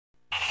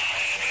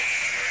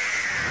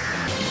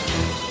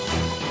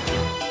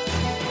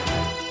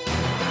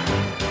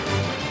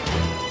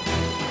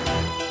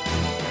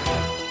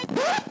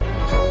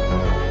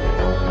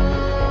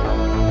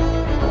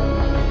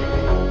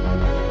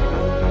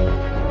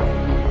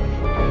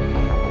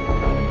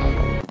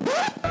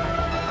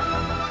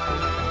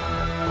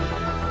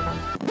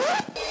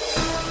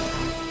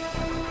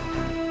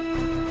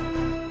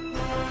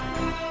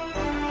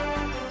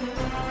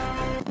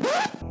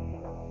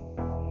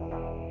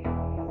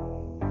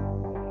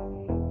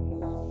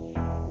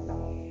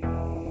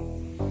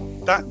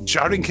That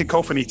jarring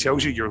cacophony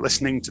tells you you're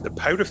listening to the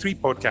Power of Three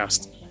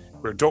podcast,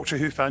 where Doctor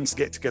Who fans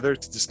get together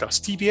to discuss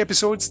TV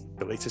episodes,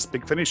 the latest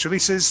Big Finish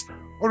releases,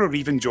 or are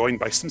even joined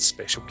by some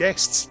special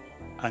guests.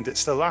 And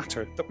it's the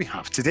latter that we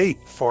have today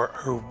for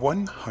our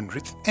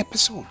 100th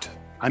episode.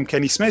 I'm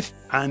Kenny Smith,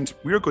 and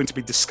we're going to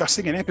be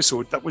discussing an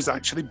episode that was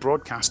actually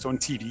broadcast on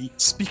TV,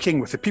 speaking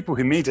with the people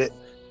who made it,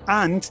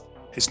 and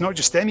it's not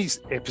just any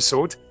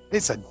episode,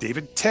 it's a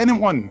David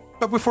Tennant one.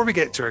 But before we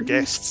get to our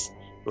guests,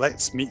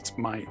 let's meet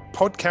my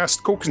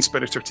podcast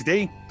co-conspirator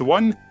today, the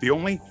one, the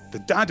only, the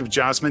dad of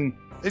Jasmine.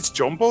 It's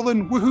John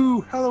Bolin.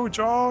 Woohoo! Hello,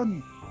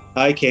 John.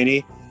 Hi,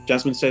 Kenny.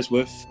 Jasmine says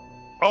woof.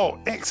 Oh,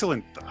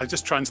 excellent. I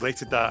just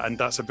translated that, and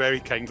that's a very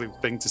kindly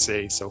thing to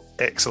say. So,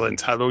 excellent.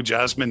 Hello,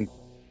 Jasmine.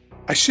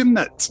 I assume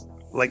that,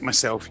 like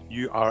myself,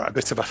 you are a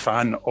bit of a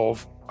fan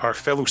of our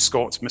fellow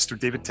Scot, Mr.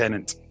 David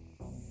Tennant.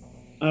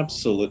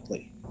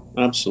 Absolutely.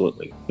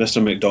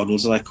 Mr.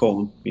 McDonald's, as I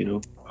call him, you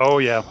know. Oh,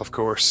 yeah, of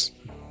course.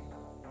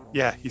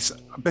 Yeah, he's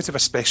a bit of a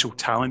special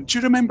talent. Do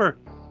you remember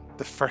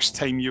the first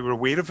time you were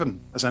aware of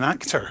him as an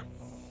actor?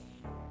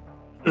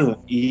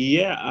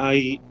 Yeah,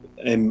 I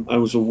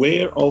was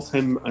aware of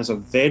him as a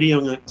very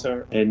young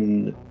actor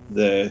in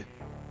the,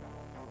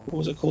 what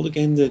was it called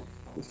again? The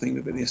thing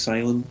about the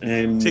asylum.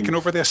 Taking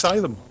Over the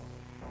Asylum.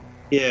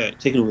 Yeah,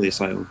 Taking Over the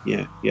Asylum.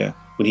 Yeah.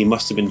 When he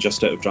must have been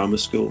just out of drama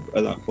school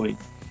at that point.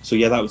 So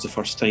yeah, that was the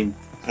first time.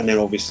 And then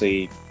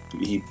obviously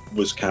he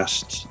was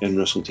cast in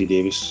Russell T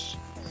Davies'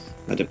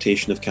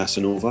 adaptation of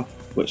Casanova,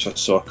 which I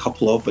saw a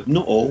couple of, but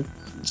not all.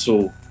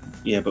 So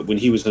yeah, but when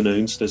he was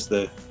announced as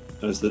the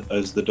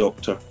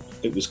Doctor,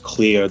 it was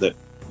clear that,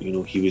 you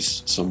know, he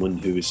was someone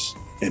who was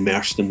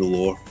immersed in the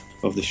lore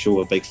of the show,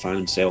 a big fan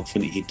himself,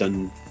 and he'd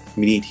done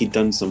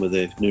some of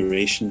the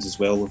narrations as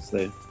well of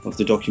the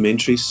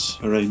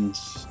documentaries around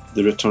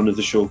the return of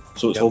the show.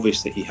 So it's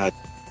obvious that he had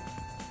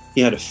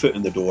a foot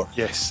in the door.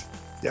 Yes.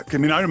 Yeah, I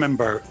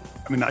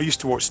mean, I used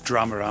to watch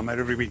Dramarama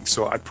every week,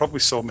 so I probably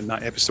saw him in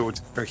that episode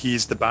where he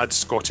is the bad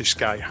Scottish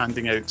guy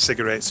handing out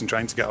cigarettes and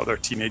trying to get other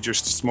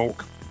teenagers to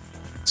smoke.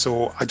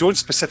 So I don't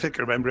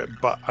specifically remember it,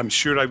 but I'm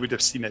sure I would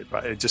have seen it,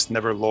 but it just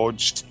never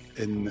lodged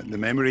in the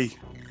memory.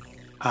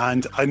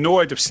 And I know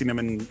I'd have seen him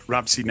in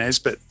Ramsay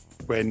Nesbitt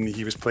when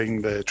he was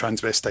playing the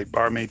transvestite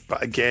barmaid,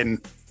 but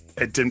again,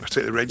 it didn't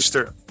particularly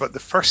register. But the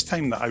first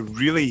time that I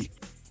really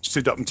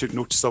stood up and took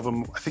notice of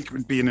him, I think it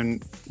would be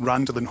in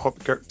Randall and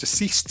Hopkirk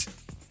Deceased,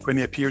 when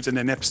he appeared in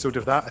an episode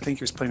of that. I think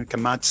he was playing like a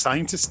mad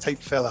scientist type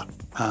fella,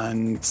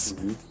 and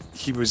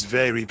he was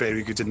very,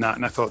 very good in that,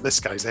 and I thought, this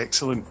guy's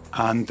excellent.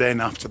 And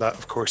then after that,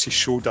 of course, he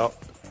showed up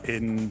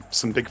in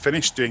some Big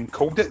Finish doing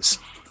Colditz,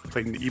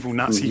 playing the evil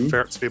Nazi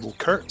Fabel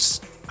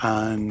Kurtz,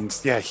 and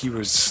yeah, he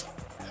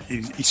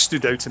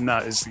stood out in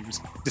that as he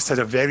just had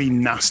a very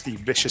nasty,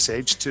 vicious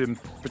edge to him,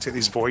 particularly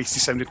his voice.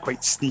 He sounded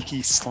quite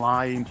sneaky,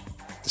 sly, and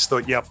just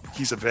thought, yep,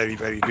 he's a very,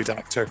 very good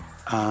actor.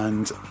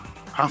 And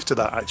after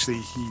that, actually,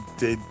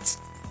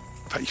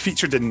 he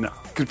featured in,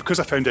 because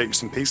I found out he was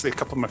from Paisley, a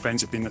couple of my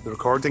friends had been at the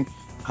recording,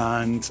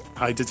 and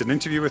I did an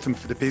interview with him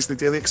for the Paisley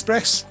Daily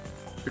Express,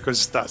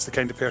 because that's the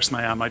kind of person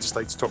I am. I just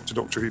like to talk to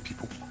Doctor Who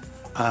people,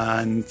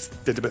 and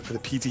did a bit for the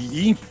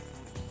PDE. In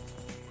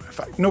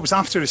fact, no, it was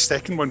after his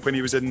second one, when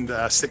he was in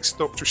the Sixth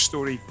Doctor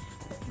story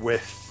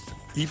with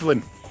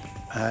Evelyn,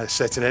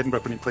 set in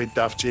Edinburgh, when he played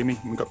Daft Jamie,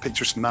 and we got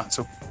pictures from that.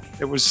 So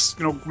it was,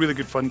 you know, really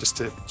good fun just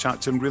to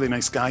chat to him. Really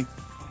nice guy.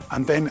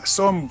 And then I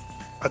saw him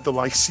at the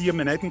Lyceum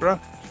in Edinburgh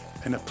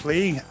in a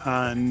play,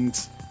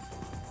 and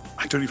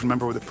I don't even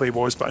remember what the play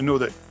was, but I know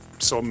that I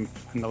saw him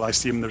in the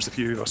Lyceum. There's a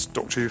few of us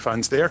Doctor Who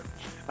fans there,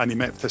 and he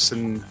met with us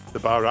in the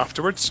bar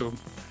afterwards, so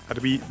had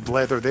a wee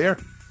blether there.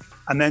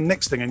 And then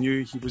next thing I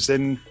knew, he was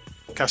in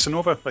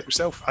Casanova, like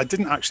yourself. I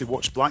didn't actually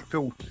watch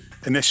Blackpool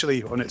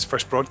initially on its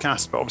first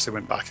broadcast, but obviously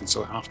went back and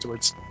saw it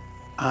afterwards.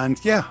 And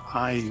yeah,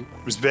 I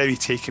was very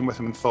taken with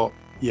him and thought,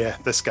 yeah,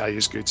 this guy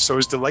is good. So I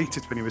was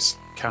delighted when he was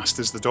cast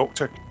as the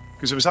Doctor,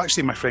 because it was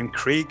actually my friend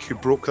Craig who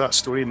broke that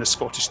story in the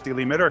Scottish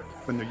Daily Mirror,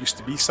 when there used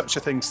to be such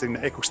a thing, saying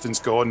that Eccleston's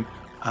gone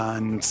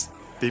and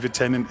David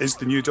Tennant is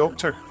the new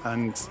Doctor.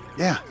 And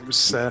yeah, it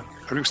was a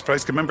real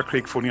surprise. I remember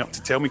Craig phoning up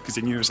to tell me, because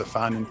he knew I was a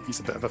fan, and he's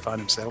a bit of a fan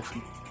himself.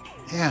 And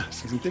yeah,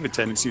 so David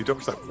Tennant's new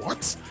Doctor. I was like,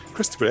 what?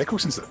 Christopher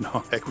Eccleston's like,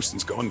 no,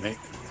 Eccleston's gone, mate.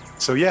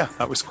 So yeah,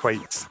 that was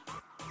quite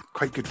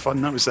good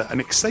fun. That was an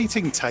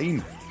exciting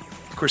time.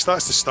 Of course,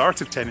 that's the start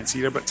of Tennant's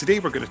era, but today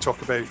we're going to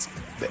talk about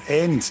the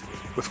end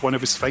with one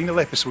of his final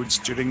episodes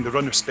during the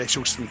run of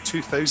specials from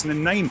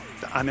 2009,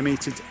 the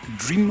animated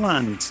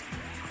Dreamland.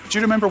 Do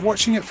you remember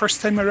watching it first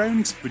time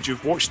around? Would you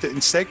have watched it in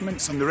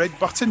segments on the red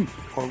button,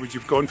 or would you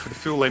have gone for the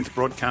full-length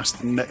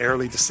broadcast in the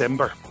early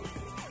December?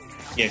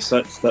 Yes,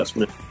 that's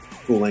when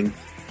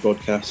full-length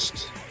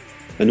broadcast.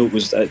 I know it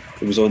was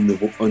on the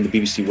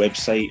BBC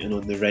website and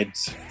on the red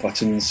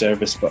button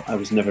service, but I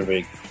was never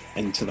very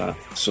into that,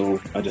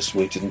 so I just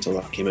waited until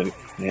that came out,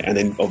 and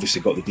then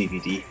obviously got the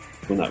DVD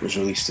when that was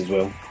released as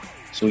well.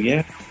 So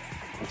yeah,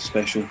 a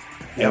special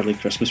early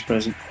Christmas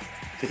present.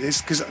 It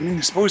is, because I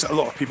suppose a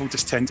lot of people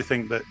just tend to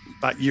think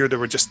that year there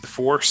were just the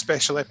 4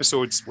 special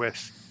episodes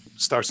with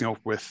starting off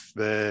with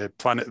the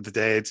Planet of the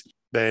Dead,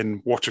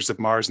 then Waters of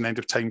Mars and End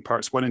of Time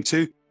Parts 1 and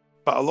 2.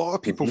 But a lot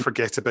of people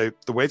forget about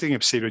The Wedding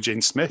of Sarah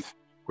Jane Smith,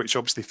 which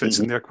obviously fits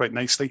in there quite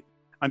nicely.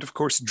 And of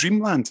course,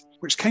 Dreamland,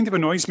 which kind of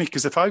annoys me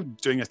because if I'm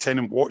doing a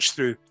Tennant watch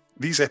through,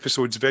 these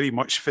episodes very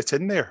much fit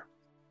in there.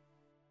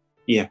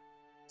 Yeah,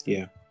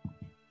 they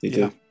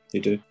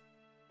do.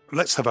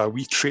 Let's have a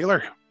wee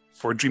trailer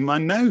for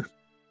Dreamland now.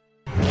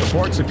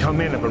 Reports have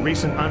come in of a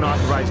recent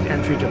unauthorized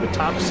entry to the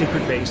top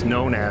secret base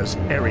known as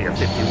Area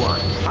 51.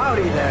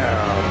 Howdy there,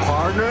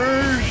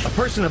 partners. A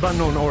person of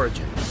unknown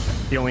origin.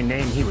 The only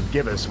name he would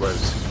give us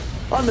was...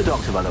 I'm the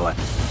Doctor, by the way.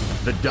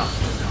 The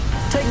Doctor.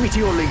 Take me to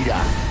your leader.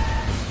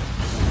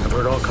 I've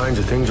heard all kinds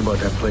of things about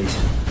that place.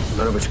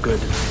 None of it's good.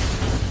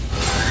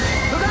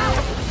 Look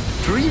out!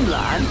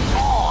 Dreamland?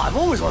 Oh, I've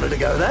always wanted to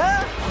go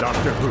there.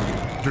 Doctor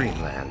Who,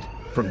 Dreamland.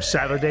 From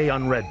Saturday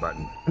on Red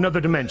Button.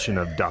 Another dimension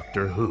of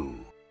Doctor Who.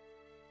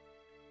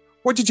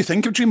 What did you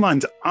think of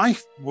Dreamland? I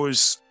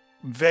was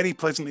very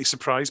pleasantly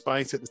surprised by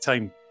it at the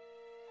time.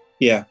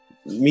 Yeah,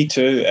 me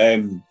too.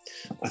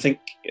 I think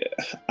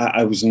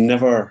I was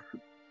never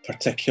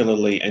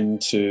particularly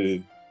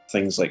into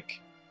things like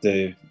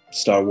the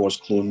Star Wars,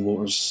 Clone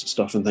Wars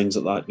stuff and things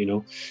like that, you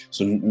know.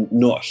 So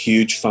not a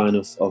huge fan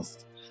of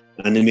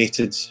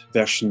animated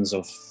versions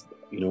of,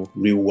 you know,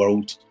 real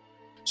world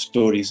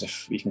stories,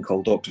 if you can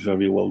call Doctor Who a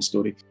real world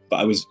story. But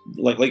I was,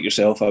 like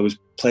yourself, I was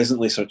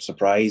pleasantly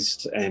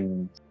surprised.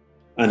 And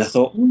I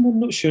thought, I'm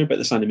not sure about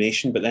this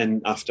animation. But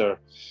then after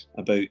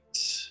about,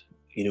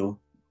 you know,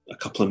 a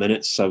couple of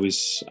minutes, I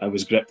was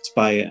gripped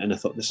by it, and I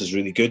thought, this is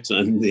really good.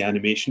 And the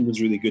animation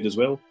was really good as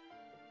well.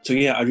 So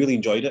yeah, I really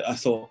enjoyed it. I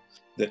thought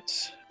that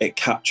it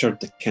captured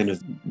the kind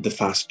of the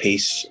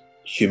fast-paced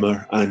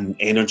humour and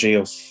energy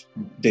of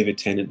David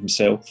Tennant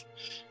himself,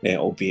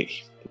 albeit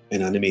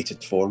in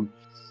animated form.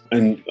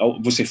 And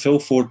obviously Phil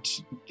Ford,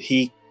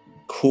 he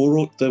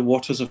co-wrote The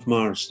Waters of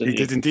Mars, didn't he?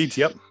 He did indeed,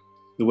 yep.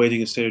 The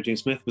Wedding of Sarah Jane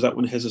Smith, was that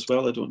one of his as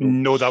well? I don't know.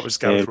 No, that was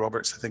Gareth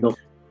Roberts, I think. No.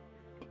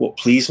 What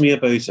pleased me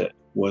about it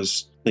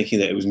was thinking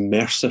that it was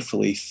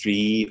mercifully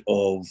free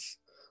of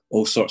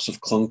all sorts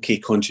of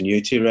clunky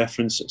continuity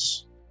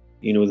references.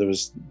 You know, there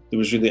was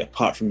really,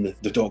 apart from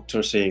the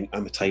Doctor saying,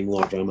 I'm a Time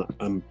Lord, or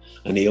I'm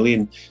an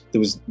alien,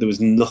 there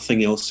was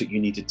nothing else that you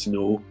needed to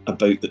know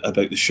about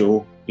the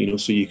show, you know,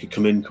 so you could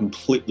come in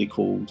completely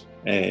cold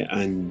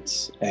and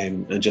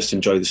just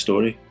enjoy the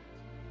story.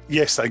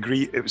 Yes, I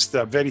agree. It was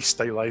a very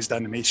stylized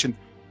animation,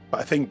 but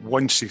I think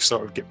once you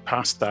sort of get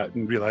past that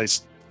and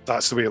realise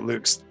that's the way it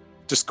looks,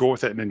 just go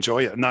with it and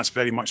enjoy it. And that's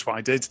very much what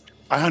I did.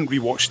 I hadn't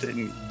rewatched it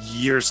in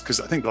years,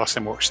 because I think the last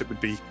time I watched it would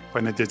be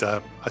when I did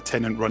a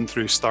Tennant run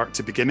through start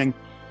to beginning.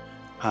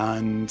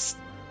 And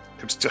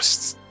it was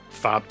just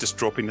fab just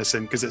dropping this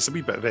in, because it's a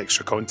wee bit of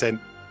extra content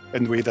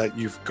in the way that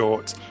you've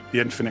got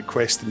the Infinite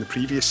Quest in the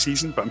previous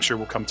season, but I'm sure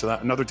we'll come to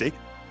that another day.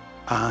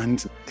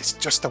 And it's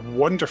just a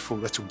wonderful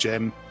little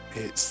gem.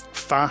 It's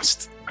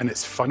fast and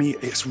it's funny.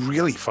 It's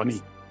really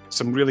funny.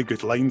 Some really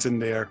good lines in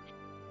there.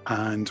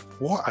 And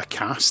what a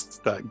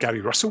cast that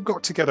Gary Russell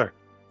got together.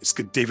 It's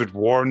got David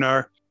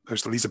Warner,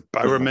 there's Lisa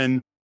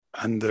Bowerman,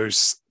 and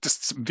there's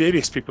just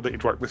various people that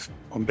he'd worked with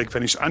on Big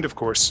Finish. And of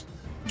course,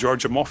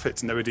 Georgia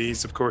Moffat,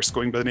 nowadays, of course,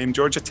 going by the name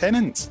Georgia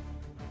Tennant.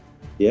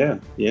 Yeah.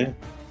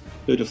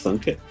 Who'd have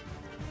thunk it?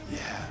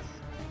 Yeah.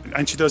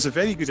 And she does a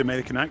very good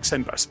American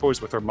accent, but I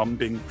suppose with her mum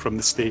being from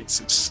the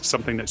States, it's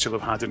something that she'll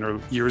have had in her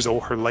ears all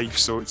her life,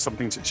 so it's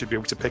something that she'll be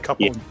able to pick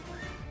up on.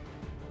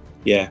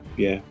 Yeah.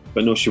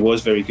 But no, she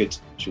was very good.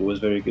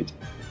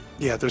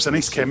 Yeah, there's a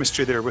nice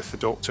chemistry there with the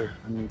Doctor,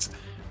 and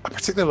I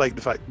particularly like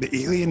the fact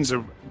the aliens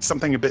are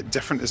something a bit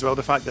different as well.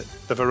 The fact that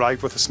they've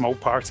arrived with a small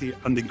party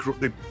and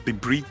they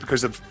breed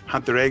because they've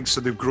had their eggs,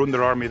 so they've grown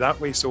their army that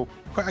way. So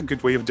quite a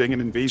good way of doing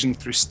an invasion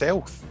through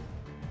stealth.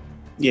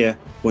 Yeah,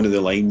 one of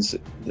the lines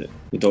that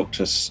the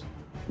Doctor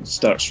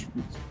starts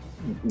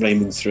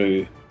rhyming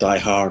through Die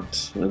Hard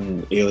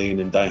and Alien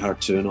and Die Hard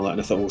 2 and all that,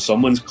 and I thought, well,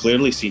 someone's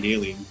clearly seen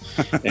Alien.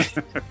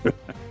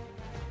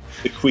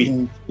 The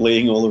Queen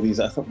laying all of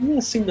these, I thought,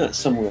 I've seen that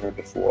somewhere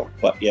before.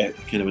 But yeah,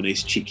 kind of a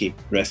nice cheeky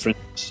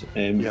reference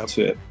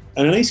to it.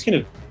 And a nice kind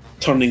of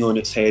turning on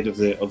its head of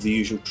the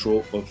usual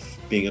trope of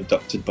being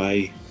abducted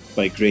by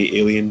grey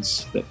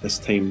aliens. That this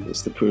time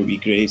it's the poor wee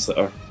greys that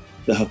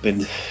have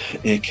been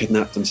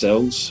kidnapped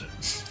themselves.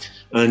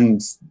 And,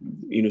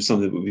 you know,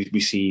 something that we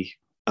see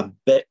a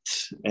bit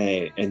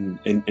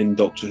in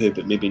Doctor Who,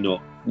 but maybe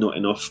not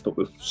enough. But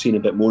we've seen a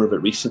bit more of it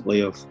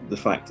recently, of the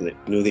fact that,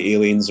 you know, the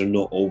aliens are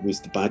not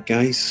always the bad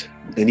guys,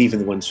 and even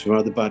the ones who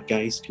are the bad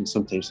guys can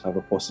sometimes have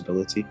a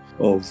possibility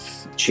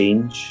of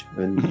change,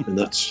 and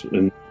that's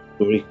in the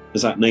story.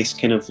 There's that nice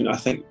kind of, I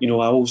think, you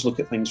know, I always look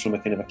at things from a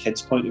kind of a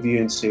kid's point of view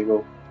and say,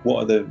 well,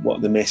 what are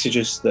the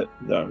messages that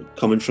are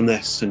coming from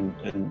this? And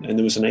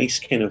there was a nice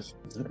kind of,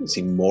 I wouldn't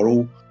say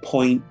moral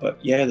point,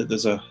 but yeah, that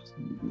there's a,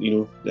 you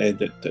know,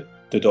 that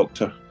the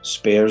Doctor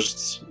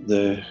spares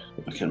the,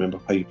 I can't remember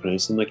how you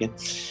pronounce them again.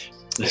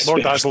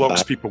 Lord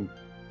Aslock's people.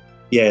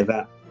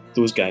 Yeah,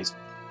 those guys.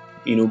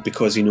 You know,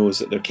 because he knows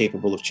that they're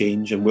capable of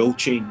change and will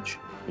change.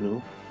 you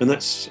know, and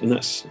that's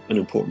an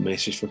important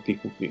message for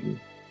people.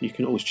 You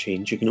can always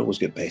change. You can always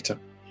get better.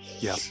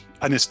 Yeah,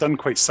 and it's done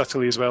quite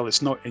subtly as well.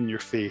 It's not in your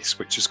face,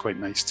 which is quite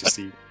nice to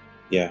see.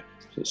 Yeah,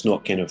 it's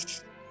not kind of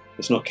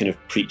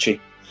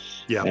preachy.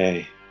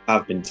 Yeah,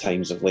 have been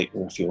times of late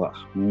where I feel that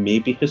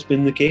maybe has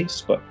been the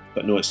case, but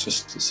no, it's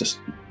just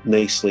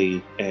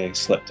nicely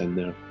slipped in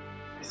there,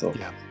 I thought.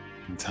 Yeah,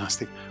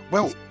 fantastic.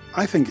 Well,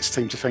 I think it's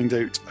time to find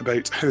out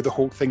about how the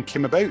whole thing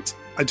came about.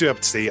 I do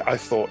have to say, I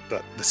thought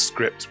that the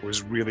script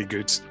was really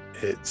good.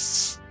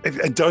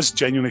 It does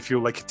genuinely feel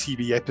like a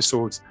TV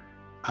episode.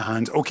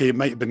 And okay, it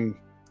might have been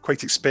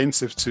quite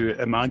expensive to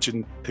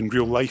imagine in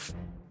real life,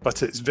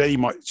 but it's very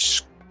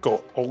much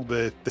got all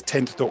the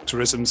 10th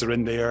Doctorisms are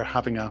in there,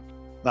 having a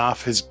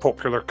laugh, his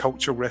popular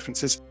cultural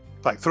references.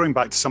 In fact, throwing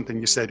back to something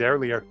you said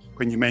earlier,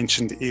 when you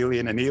mentioned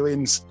Alien and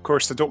Aliens, of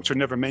course, the Doctor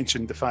never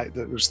mentioned the fact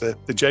that it was the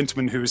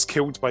gentleman who was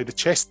killed by the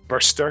chest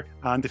burster.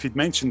 And if he'd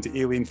mentioned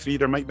Alien 3,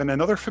 there might have been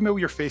another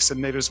familiar face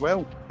in there as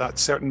well, that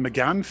certain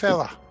McGann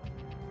fella.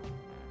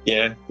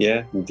 Yeah,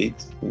 indeed.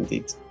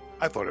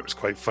 I thought it was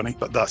quite funny,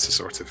 but that's the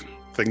sort of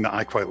thing that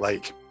I quite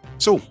like.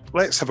 So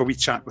let's have a wee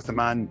chat with the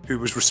man who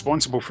was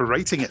responsible for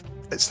writing it.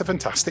 It's the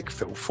fantastic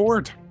Phil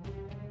Ford.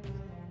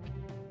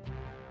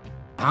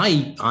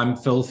 Hi, I'm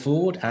Phil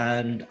Ford,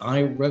 and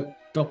I wrote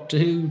Doctor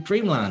Who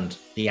Dreamland,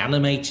 the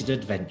animated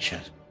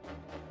adventure.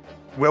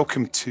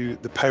 Welcome to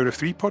the Power of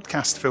Three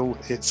podcast, Phil.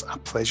 It's a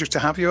pleasure to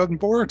have you on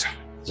board.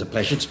 It's a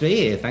pleasure to be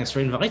here. Thanks for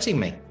inviting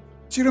me.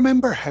 Do you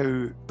remember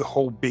how the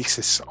whole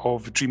basis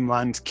of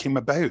Dreamland came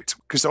about?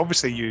 Because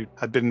obviously you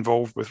had been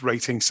involved with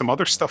writing some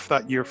other stuff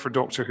that year for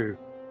Doctor Who.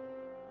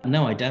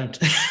 No, I don't.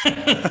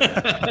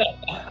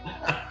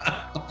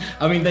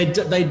 I mean, they'd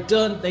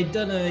done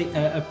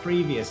a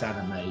previous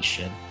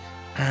animation,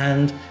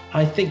 and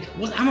I think,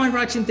 am I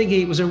right in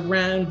thinking it was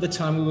around the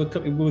time we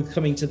were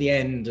coming to the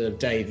end of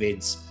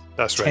David's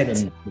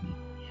Tennant?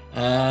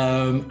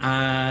 So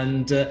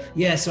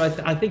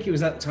I think it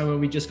was that time when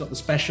we just got the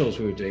specials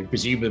we were doing.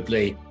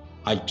 Presumably,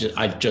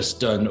 I'd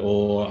just done,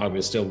 or I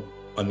was still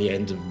on the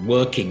end of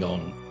working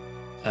on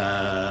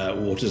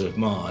Waters of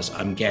Mars,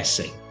 I'm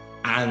guessing.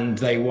 And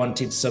they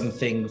wanted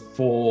something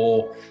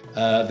for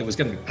that was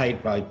going to be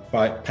paid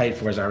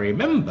for, as I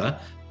remember,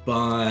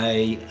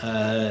 by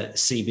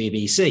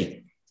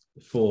CBBC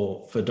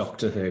for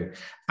Doctor Who.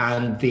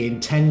 And the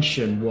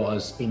intention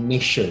was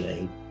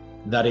initially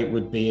that it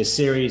would be a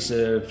series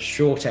of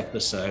short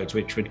episodes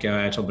which would go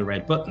out on the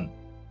red button.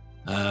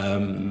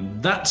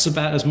 That's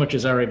about as much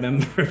as I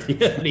remember of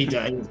the early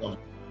days of it.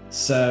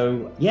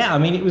 So yeah, I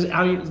mean,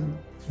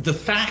 the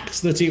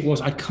fact that it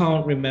was, I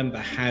can't remember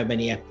how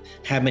many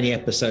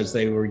episodes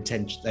they were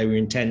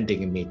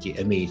intending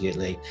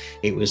immediately.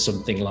 It was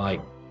something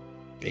like,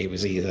 it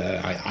was either,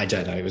 I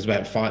don't know, it was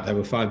about there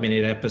were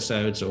 5-minute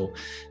episodes or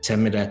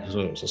 10-minute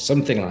episodes or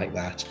something like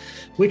that,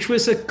 which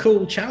was a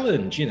cool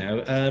challenge, you know.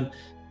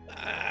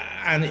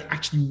 And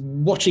actually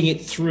watching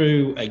it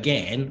through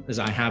again, as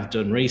I have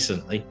done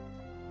recently,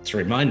 to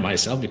remind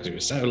myself, because it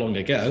was so long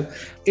ago,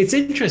 it's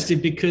interesting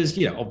because,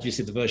 you know,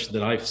 obviously the version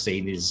that I've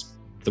seen is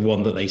the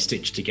one that they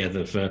stitched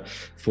together for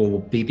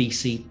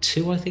BBC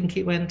Two, I think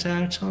it went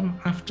out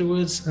on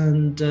afterwards,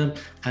 and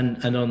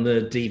on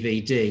the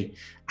DVD.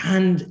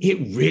 And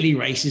it really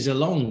races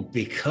along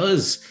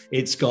because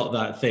it's got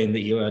that thing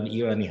that you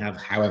only have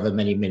however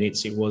many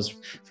minutes it was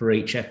for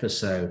each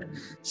episode.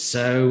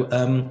 So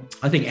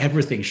I think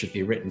everything should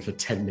be written for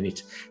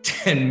 10-minute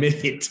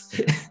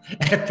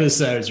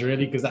episodes,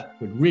 really, because that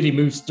would really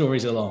move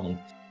stories along.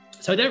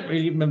 So I don't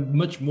really remember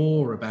much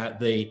more about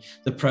the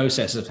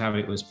process of how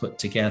it was put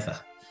together.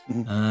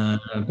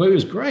 Mm-hmm. But it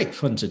was great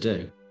fun to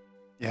do.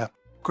 Yeah.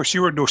 Of course,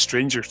 you were no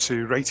stranger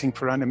to writing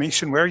for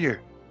animation, were you?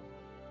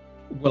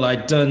 Well,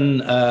 I'd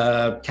done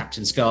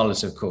Captain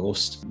Scarlet, of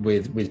course,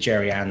 with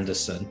Gerry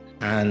Anderson.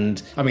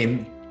 And I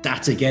mean,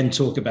 that again,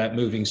 talk about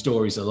moving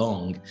stories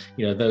along.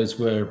 You know, those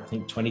were, I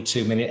think,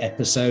 22-minute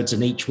episodes.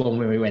 And each one,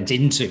 when we went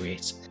into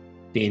it,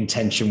 the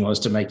intention was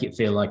to make it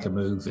feel like a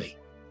movie.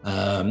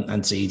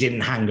 And so you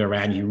didn't hang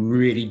around, you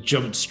really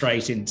jumped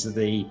straight into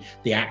the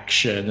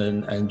action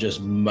and just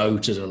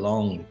motored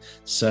along.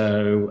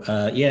 So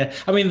yeah,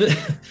 I mean,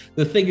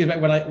 the thing is,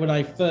 when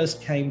I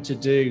first came to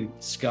do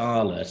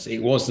Scarlet,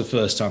 it was the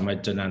first time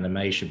I'd done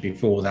animation.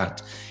 Before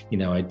that, you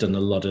know, I'd done a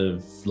lot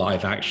of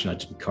live action. I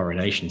did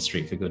Coronation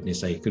Street, for goodness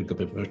sake. It couldn't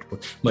be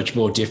much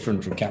more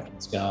different from Captain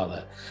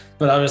Scarlet.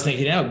 But I was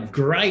thinking, oh,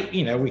 great,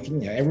 you know, we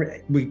can, you know,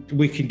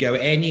 we can go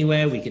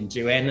anywhere, we can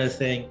do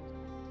anything.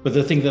 But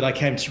the thing that I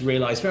came to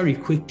realize very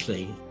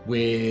quickly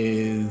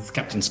with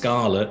Captain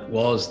Scarlet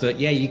was that,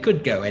 yeah, you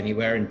could go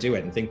anywhere and do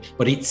anything,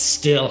 but it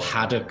still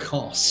had a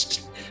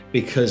cost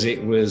because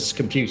it was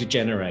computer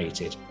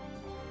generated.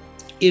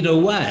 In a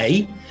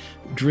way,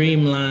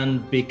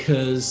 Dreamland,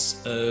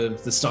 because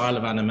of the style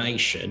of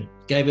animation,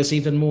 gave us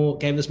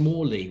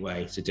more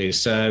leeway to do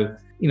so.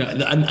 You know,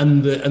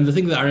 and the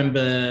thing that I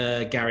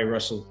remember Gary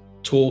Russell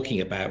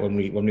talking about when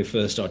we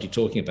first started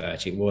talking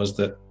about it was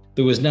that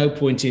there was no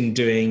point in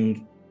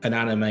doing an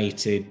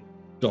animated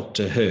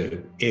Doctor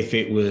Who if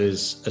it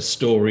was a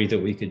story that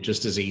we could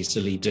just as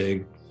easily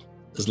do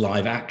as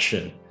live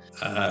action.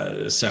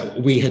 So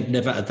we had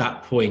never at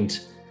that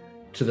point,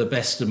 to the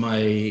best of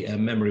my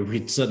memory,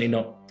 we'd certainly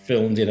not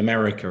filmed in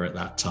America at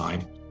that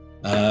time.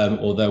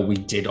 Although we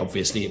did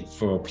obviously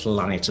for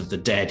Planet of the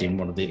Dead in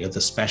one of the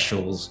other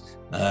specials,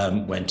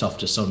 went off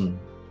to some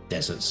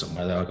desert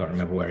somewhere, though I can't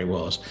remember where it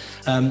was.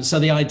 So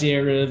the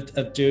idea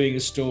of doing a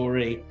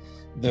story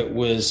that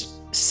was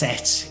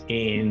set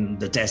in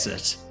the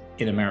desert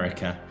in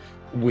America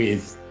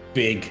with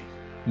big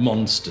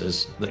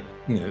monsters that,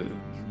 you know,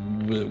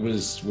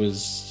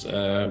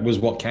 was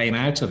what came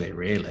out of it,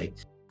 really.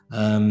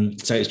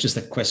 So it's just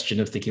a question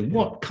of thinking,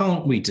 what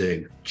can't we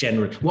do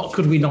generally? What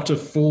could we not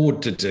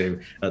afford to do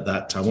at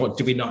that time? What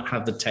do we not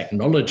have the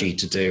technology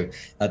to do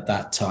at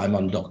that time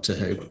on Doctor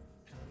Who?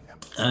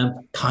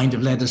 Kind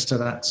of led us to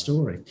that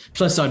story.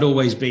 Plus, I'd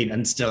always been,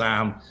 and still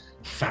am,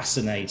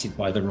 fascinated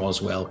by the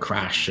Roswell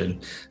crash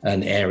and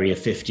Area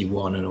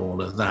 51 and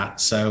all of that.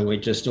 So it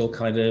just all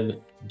kind of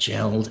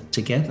gelled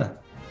together.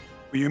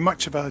 Were you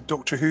much of a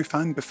Doctor Who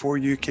fan before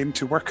you came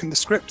to work on the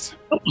script?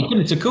 Oh my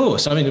goodness, of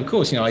course. I mean, of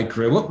course, you know, I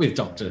grew up with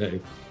Doctor Who.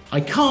 I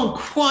can't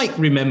quite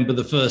remember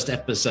the first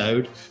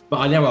episode, but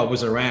I know I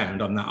was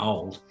around. I'm that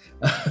old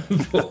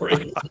for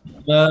it.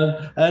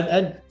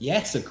 And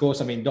yes, of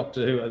course, I mean,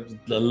 Doctor Who,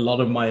 a lot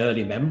of my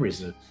early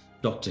memories of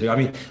Doctor Who. I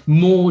mean,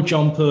 more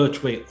John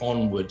Pertwee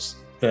onwards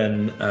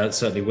than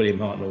certainly William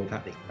Hartnell or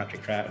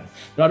Patrick Troughton.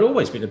 But I'd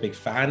always been a big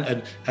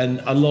fan,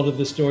 and a lot of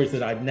the stories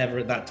that I'd never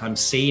at that time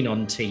seen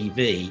on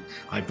TV,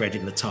 I'd read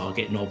in the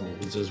Target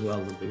novels as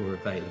well that were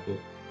available.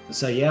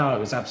 So yeah, I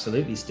was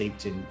absolutely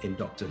steeped in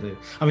Doctor Who.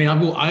 I mean,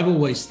 I've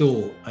always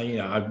thought, you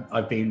know,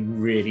 I've been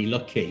really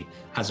lucky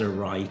as a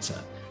writer,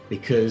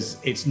 because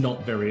it's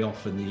not very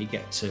often that you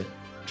get to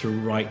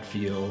write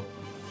for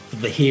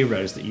the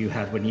heroes that you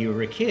had when you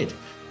were a kid.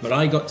 But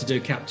I got to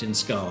do Captain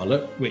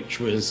Scarlet, which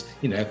was,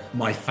 you know,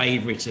 my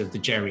favourite of the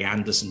Jerry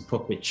Anderson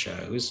puppet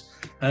shows,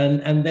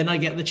 and then I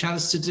get the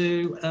chance to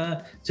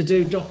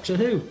do Doctor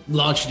Who,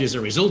 largely as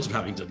a result of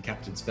having done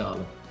Captain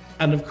Scarlet,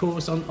 and of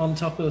course on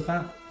top of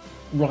that,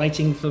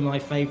 writing for my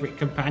favourite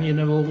companion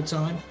of all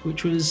time,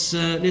 which was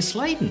Liz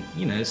Sladen.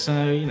 You know, so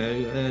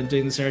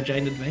doing the Sarah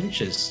Jane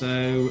Adventures.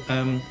 So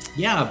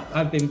yeah,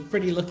 I've been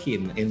pretty lucky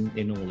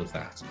in all of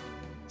that.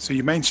 So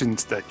you mentioned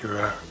that you're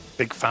a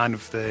big fan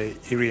of the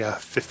Area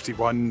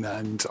 51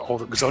 and all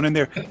that goes on in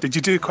there. Did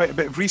you do quite a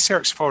bit of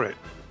research for it?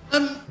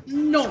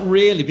 Not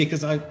really,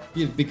 because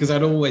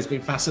I'd always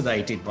been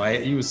fascinated by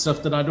it. It was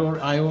stuff that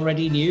I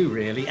already knew,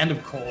 really, and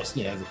of course,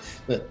 you know,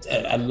 that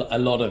a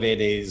lot of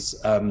it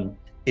is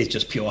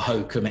just pure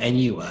hokum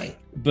anyway.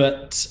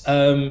 But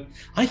I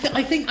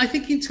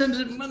think in terms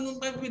of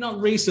maybe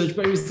not research,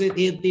 but it was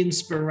the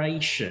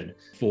inspiration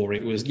for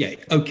it was, yeah,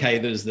 okay,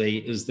 there's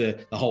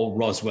the whole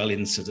Roswell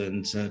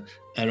incident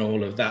and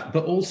all of that,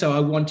 but also I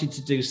wanted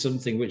to do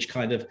something which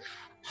kind of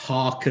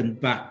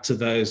harkened back to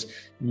those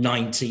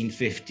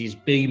 1950s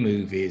B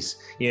movies,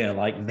 you know,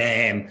 like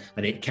Them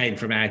and It Came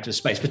from Outer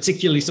Space,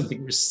 particularly something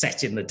that was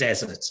set in the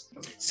desert.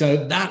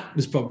 So that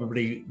was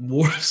probably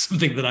more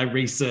something that I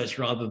researched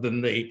rather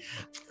than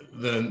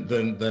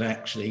than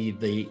actually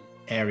the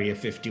Area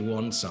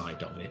 51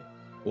 side of it.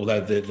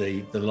 Although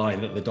the line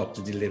that the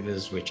Doctor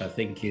delivers, which I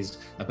think is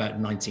about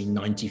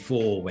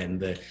 1994, when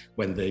the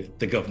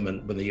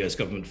US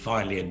government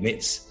finally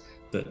admits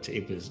that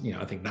it was, you know,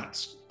 I think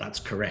that's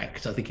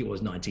correct. I think it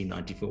was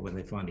 1994 when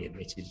they finally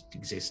admitted it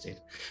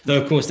existed.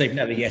 Though, of course, they've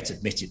never yet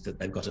admitted that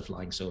they've got a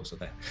flying saucer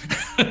there.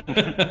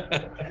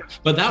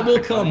 But that will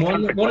come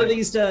one of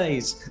these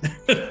days.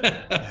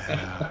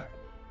 Yeah.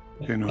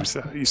 You know,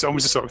 it's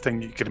almost the sort of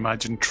thing you could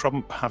imagine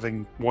Trump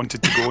having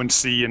wanted to go and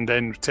see and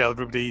then tell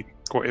everybody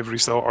whatever he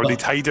saw, or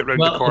they'd hide it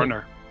round the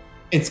corner.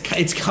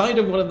 It's kind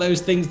of one of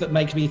those things that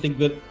makes me think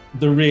that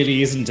there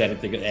really isn't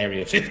anything at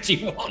Area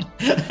 51.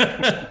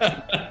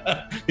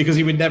 Because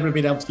he would never have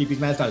been able to keep his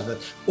mouth shut.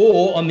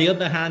 Or, on the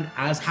other hand,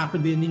 as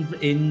happened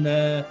in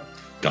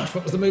gosh,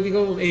 what was the movie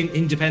called? In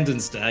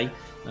Independence Day.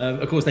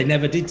 Of course, they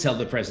never did tell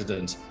the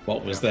president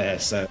what was there.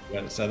 So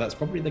that's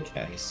probably the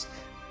case.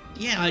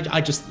 Yeah,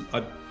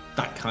 I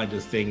that kind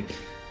of thing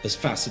has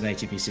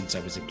fascinated me since I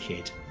was a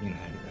kid, you know,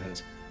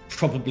 and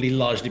probably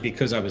largely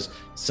because I was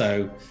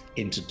so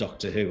into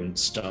Doctor Who and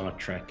Star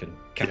Trek and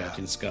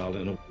Captain Scarlet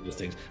and all those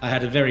things. I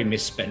had a very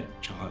misspent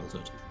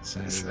childhood.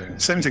 So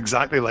sounds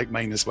exactly like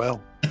mine as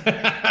well.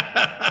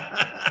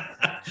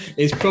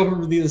 It's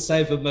probably the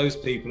same for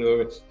most people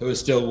who are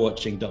still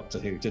watching Doctor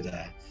Who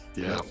today.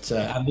 Yeah, but,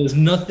 and there's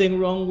nothing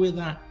wrong with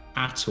that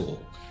at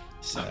all.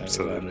 So,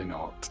 absolutely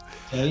not.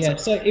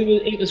 So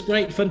it was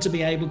great fun to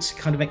be able to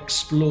kind of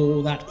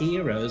explore that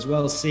era as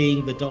well,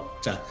 seeing the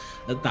Doctor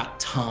at that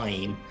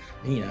time,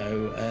 you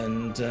know,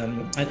 and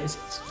it's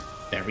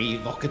a very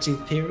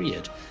evocative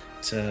period.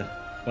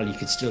 Well, you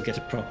could still get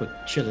a proper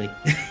chili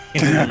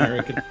in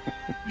America,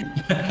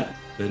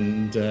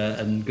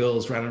 and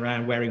girls ran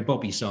around wearing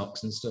bobby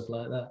socks and stuff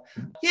like that.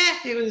 Yeah,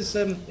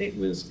 it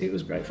was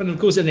great fun. And of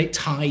course, then it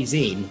ties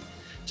in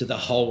to the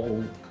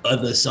whole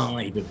other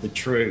side of the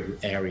true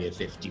Area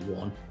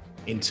 51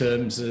 in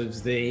terms of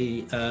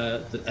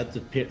at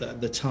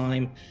the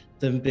time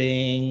them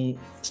being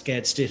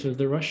scared stiff of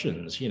the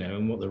Russians,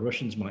 and what the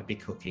Russians might be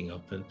cooking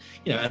up, and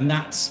and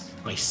that's,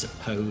 I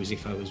suppose,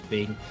 if I was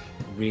being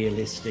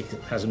realistic,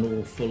 it has an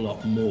awful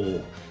lot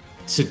more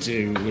to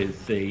do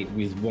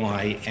with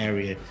why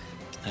Area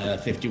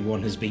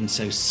 51 has been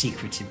so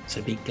secretive,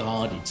 to be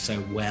guarded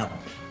so well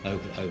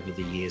over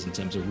the years in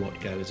terms of what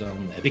goes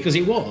on there, because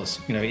it was,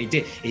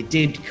 it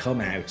did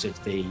come out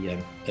of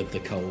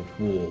the Cold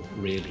War,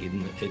 really,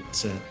 and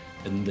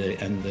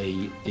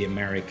the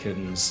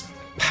Americans'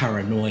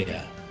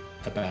 paranoia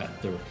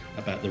about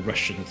the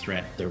Russian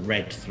threat, the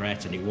Red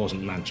threat, and it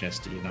wasn't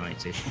Manchester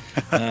United.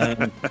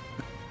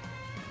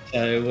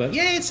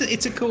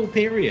 It's a cool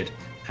period,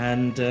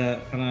 and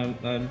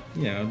I'm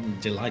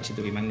delighted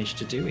that we managed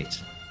to do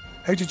it.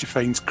 How did you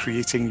find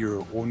creating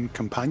your own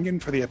companion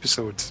for the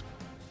episodes?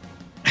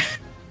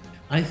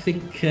 I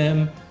think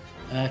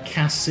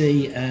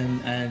Cassie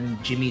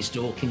and Jimmy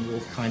Stalking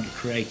Wolf kind of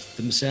created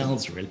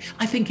themselves, really.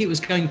 I think it was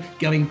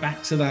going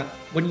back to that,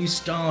 when you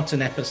start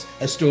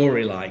a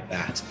story like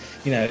that,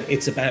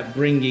 it's about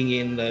bringing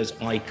in those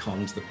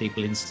icons that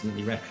people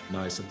instantly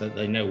recognize, so that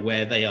they know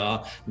where they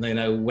are and they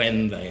know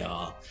when they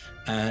are.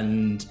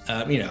 And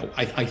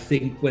I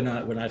think when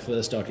I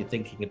first started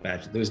thinking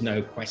about it, there was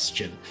no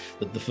question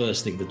that the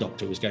first thing the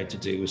Doctor was going to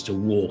do was to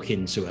walk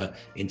into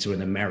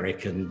an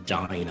American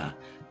diner,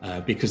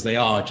 because they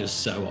are just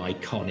so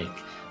iconic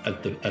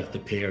of the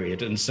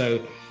period. And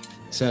so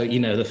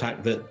the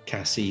fact that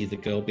Cassie, the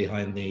girl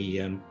behind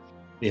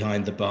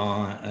the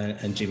bar,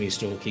 and Jimmy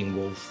Stalking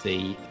Wolf,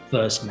 the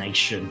First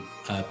Nation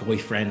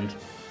boyfriend,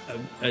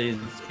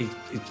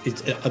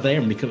 are there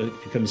and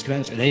becomes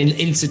conventional. And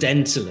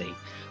incidentally,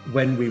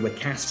 when we were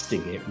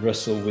casting it,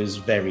 Russell was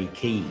very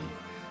keen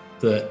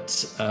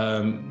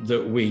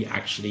that we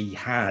actually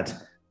had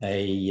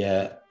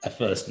a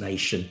First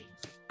Nation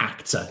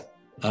actor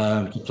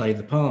to play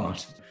the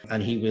part,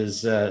 and he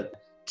was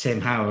Tim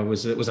Howard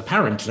was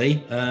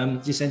apparently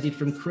descended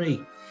from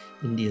Cree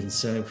Indians,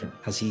 so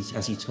as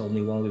he told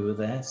me while we were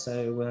there.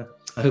 So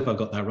I hope I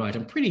got that right.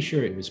 I'm pretty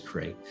sure it was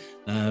Cree,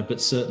 but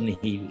certainly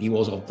he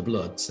was of the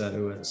blood.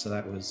 So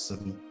that was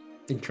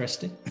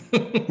interesting.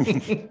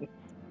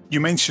 You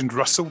mentioned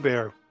Russell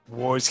there.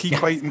 Was he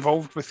quite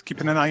involved with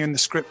keeping an eye on the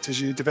script as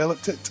you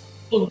developed it?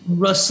 Well,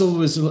 Russell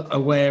was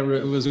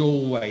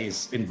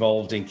always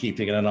involved in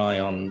keeping an eye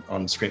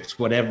on scripts,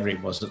 whatever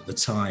it was at the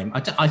time.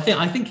 I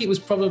think it was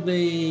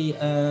probably.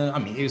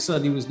 It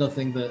certainly was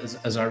nothing that,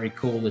 as I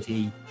recall, that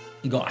he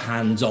got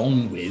hands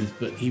on with,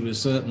 but he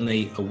was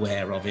certainly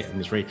aware of it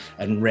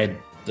and read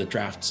the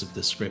drafts of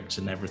the script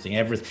and everything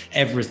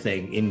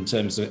in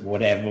terms of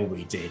whatever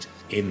we did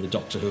in the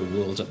Doctor Who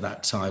world at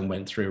that time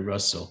went through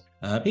Russell.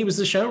 He was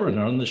the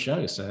showrunner on the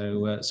show,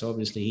 so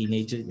obviously he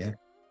needed,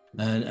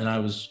 and I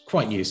was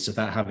quite used to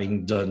that,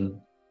 having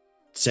done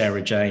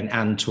Sarah Jane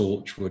and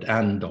Torchwood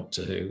and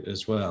Doctor Who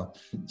as well.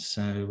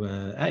 So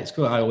it's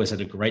cool. I always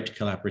had a great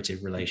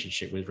collaborative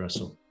relationship with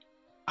Russell.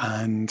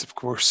 And of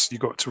course, you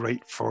got to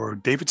write for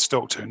David's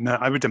Doctor. Now,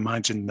 I would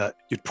imagine that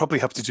you'd probably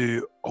have to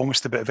do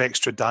almost a bit of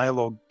extra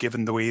dialogue,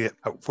 given the way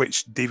at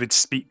which David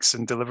speaks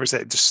and delivers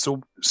it. Just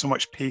so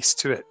much pace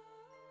to it.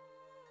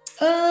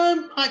 I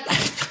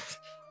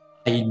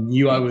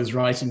knew I was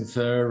writing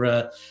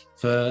for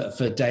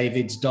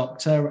David's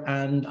Doctor,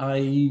 and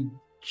I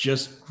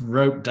just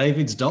wrote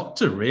David's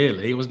Doctor.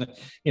 Really, it wasn't.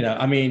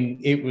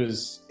 It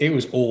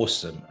was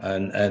awesome,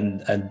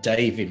 and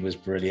David was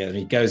brilliant. And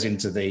he goes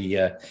into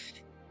the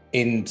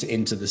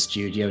into the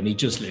studio, and he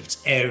just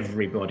lifts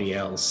everybody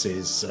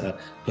else's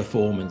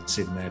performance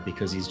in there,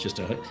 because he's just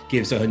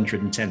gives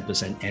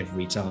 110%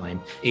 every time,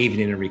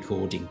 even in a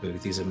recording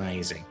booth. He's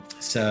amazing.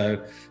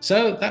 So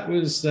that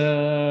was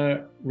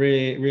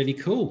really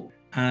cool,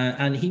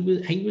 and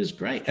he was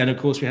great. And of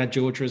course, we had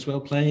Georgia as well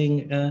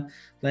playing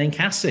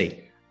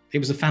Cassie. It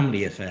was a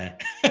family affair.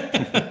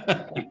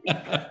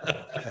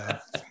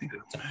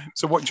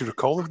 So, what do you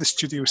recall of the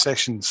studio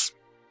sessions?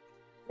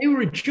 They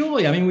were a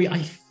joy.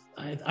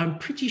 I'm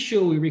pretty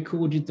sure we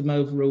recorded them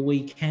over a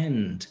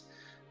weekend,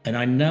 and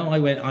I know I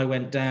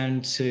went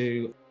down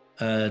to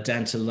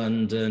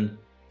London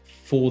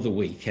for the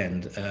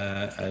weekend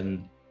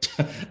and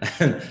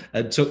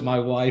took my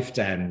wife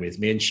down with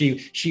me, and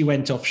she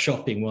went off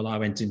shopping while I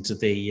went into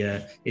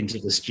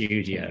the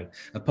studio.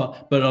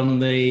 But on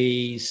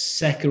the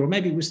second, or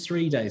maybe it was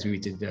 3 days we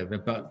did over,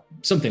 but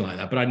something like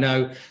that. But I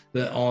know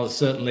that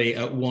certainly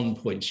at one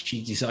point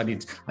she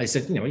decided. I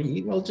said,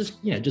 well,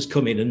 just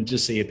come in and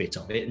just see a bit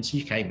of it, and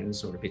she came in and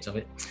saw a bit of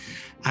it,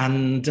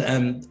 and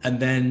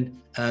then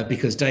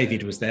because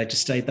David was there,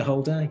 just stayed the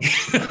whole day.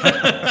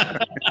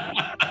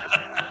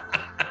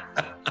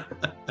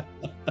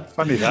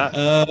 Funny that.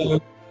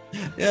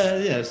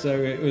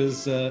 So it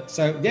was.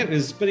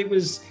 But it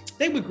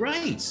they were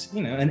great,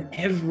 you know, and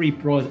everybody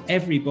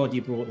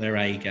brought their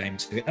A game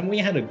to it. And we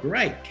had a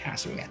great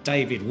cast. We had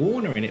David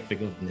Warner in it, for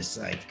goodness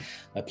sake,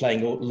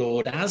 playing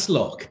Lord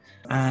Aslock.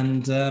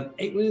 And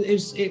it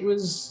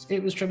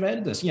was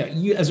tremendous. You know,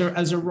 you as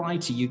a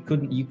writer, you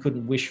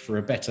couldn't wish for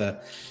a better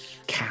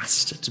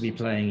cast to be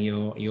playing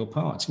your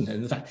part. You know,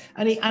 in fact,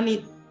 and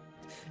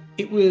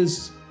it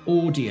was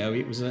audio.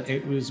 We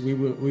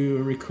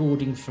were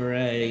recording for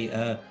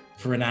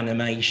an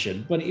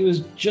animation, but it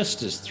was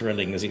just as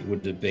thrilling as it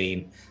would have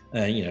been,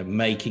 you know,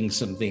 making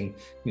something,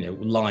 you know,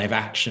 live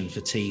action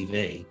for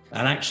TV.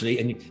 And actually,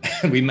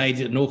 and we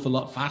made it an awful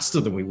lot faster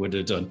than we would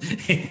have done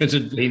if it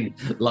had been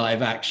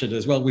live action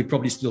as well. We'd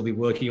probably still be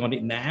working on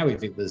it now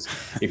if it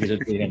had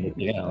been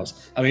anything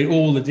else. I mean,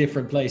 all the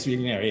different places,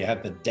 you know, you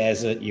had the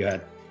desert, you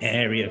had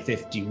Area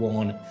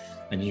 51,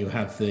 and you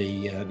have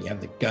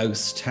the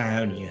ghost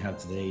town, you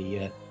have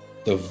the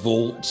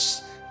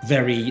vaults.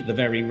 The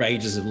very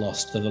Raiders of the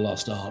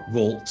Lost Ark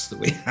vaults that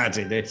we had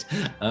in it,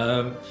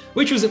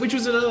 which was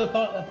another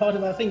part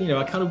of that thing. You know,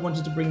 I kind of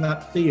wanted to bring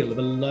that feel of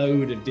a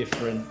load of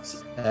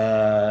different.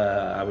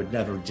 I would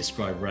never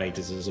describe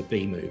Raiders as a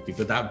B movie,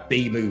 but that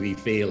B movie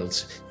feel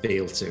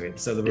to it.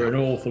 So there were an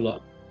awful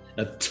lot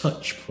of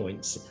touch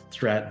points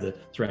throughout the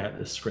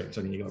script.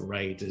 I mean, you got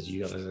Raiders,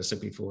 you got, as I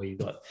said before, you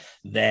got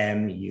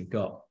them, you've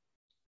got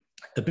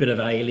a bit of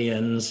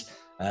Aliens.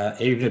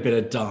 Even a bit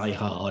of Die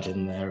Hard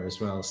in there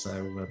as well.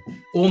 So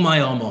all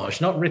my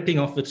homage, not ripping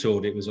off at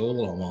all. It was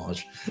all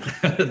homage.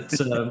 but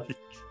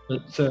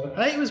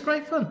it was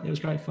great fun. It was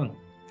great fun.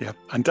 Yeah,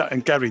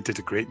 and Gary did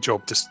a great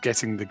job just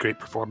getting the great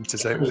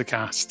performances out of the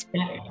cast.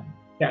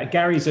 Yeah,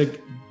 Gary's a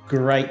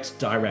great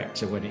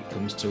director when it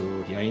comes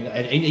to audio.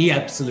 And he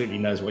absolutely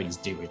knows what he's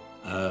doing.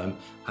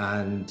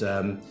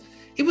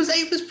 It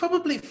was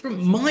probably,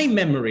 from my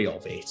memory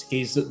of it,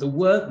 is that there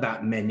weren't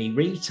that many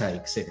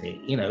retakes in it.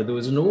 You know, there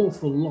was an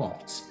awful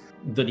lot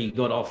that he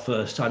got off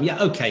first time.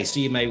 Yeah, okay, so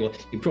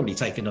you'd probably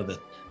take another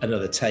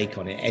take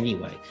on it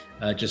anyway,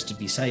 just to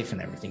be safe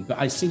and everything. But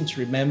I seem to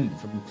remember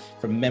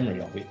from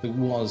memory of it, there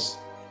was,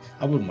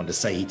 I wouldn't want to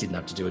say he didn't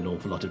have to do an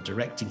awful lot of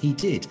directing. He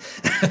did,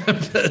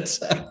 but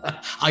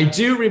I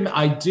do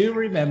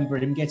remember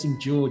him getting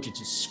Georgia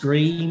to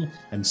scream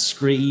and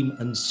scream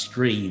and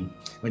scream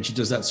when she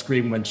does that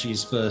scream when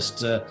she's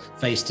first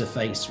face to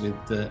face with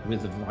the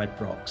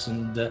Viprox,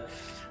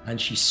 and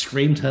she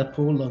screamed her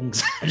poor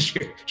lungs.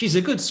 She's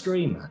a good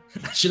screamer.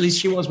 Actually,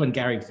 she was when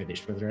Gary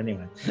finished with her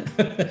anyway.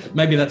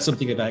 Maybe that's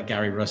something about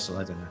Gary Russell.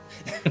 I don't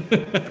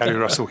know. Gary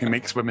Russell, he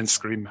makes women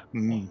scream.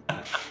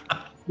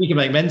 You can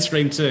make men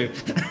scream too.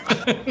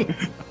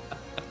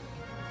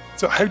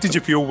 So how did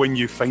you feel when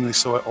you finally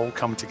saw it all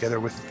come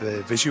together with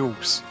the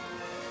visuals?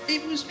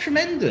 It was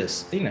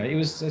tremendous. You know, it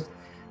was,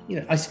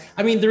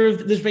 I mean, there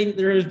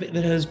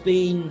has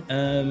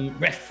been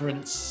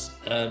reference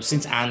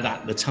since and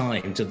at the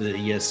time to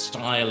the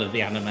style of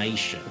the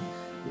animation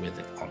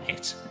on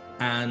it.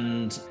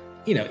 And,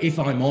 you know, if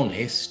I'm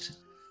honest,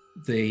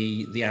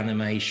 the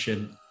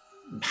animation,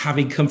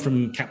 having come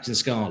from Captain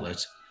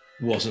Scarlet,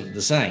 wasn't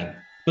the same.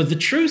 But the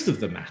truth of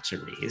the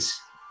matter is,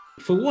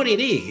 for what it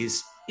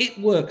is, it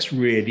works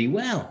really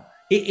well.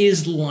 It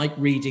is like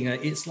reading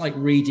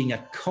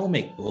a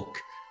comic book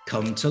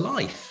come to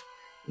life,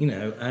 you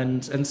know,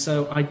 and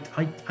so I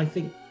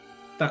think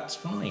that's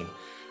fine.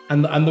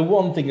 And the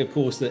one thing, of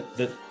course,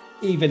 that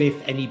even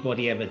if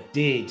anybody ever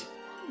did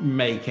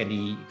make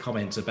any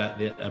comments about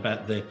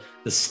the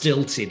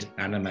stilted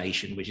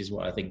animation, which is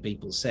what I think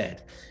people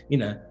said, you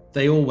know,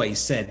 they always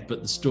said,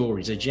 but the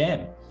story's a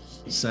gem.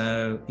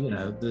 So, you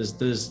know,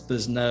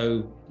 there's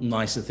no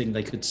nicer thing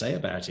they could say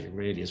about it,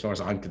 really, as far as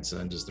I'm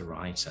concerned, as the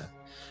writer.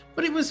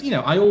 But it was, you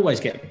know, I always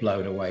get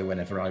blown away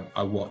whenever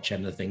I watch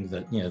anything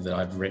that, you know, that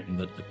I've written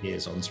that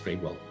appears on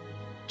screen. Well,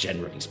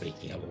 generally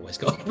speaking, I've always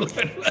got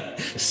blown away.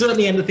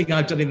 Certainly anything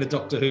I've done in the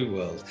Doctor Who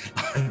world,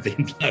 I've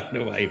been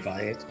blown away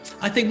by it.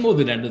 I think more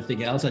than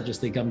anything else, I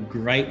just think I'm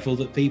grateful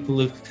that people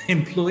have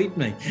employed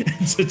me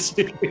to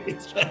do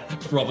it.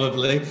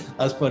 Probably,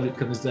 that's what it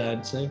comes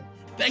down to.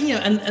 But, you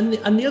know, and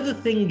the other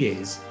thing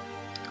is,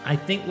 I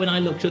think when I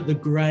looked at the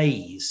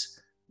greys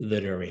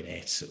that are in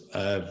it,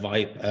 I'm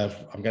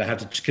going to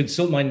have to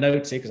consult my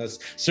notes here because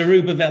that's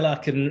Saruba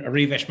Velak and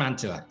Arivesh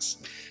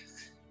Mantilax.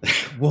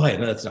 Why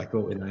on earth did I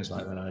call it with names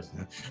like that? I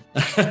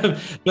don't know.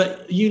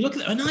 But you look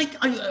at it, and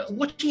I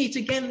watching it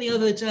again the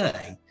other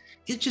day,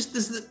 it just,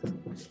 there's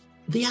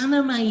the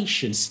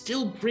animation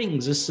still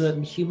brings a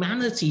certain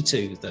humanity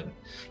to them.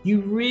 You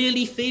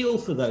really feel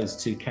for those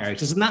two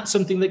characters, and that's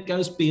something that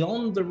goes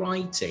beyond the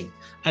writing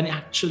and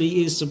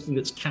actually is something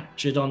that's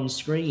captured on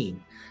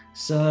screen.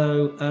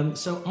 So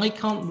I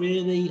can't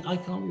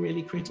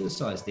really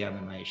criticize the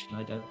animation.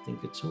 I don't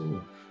think at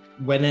all.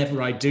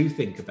 Whenever I do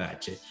think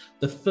about it,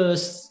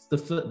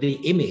 the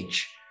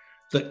image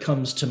that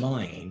comes to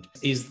mind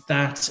is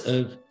that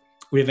of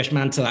Arivesh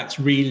Mantilax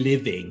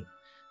reliving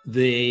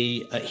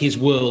his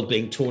world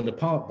being torn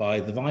apart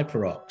by the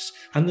Viperox,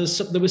 and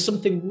there was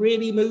something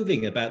really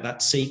moving about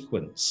that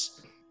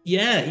sequence.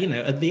 Yeah, you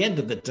know, at the end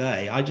of the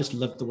day, I just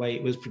loved the way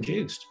it was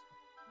produced.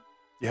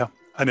 Yeah,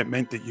 And it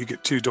meant that you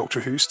get 2 Doctor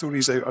Who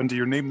stories out under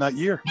your name that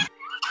year.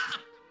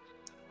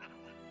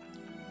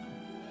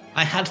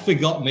 I had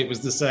forgotten it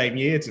was the same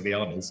year, to be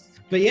honest.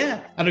 But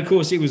yeah, and of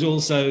course it was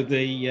also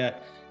the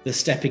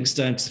stepping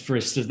stone for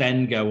us to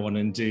then go on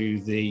and do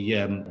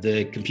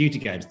the computer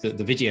games, the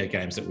video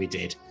games that we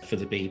did for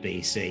the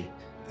BBC.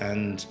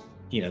 And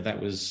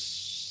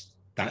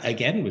that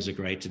again was a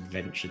great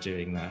adventure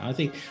doing that. I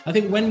think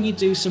when you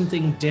do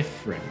something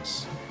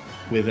different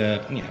with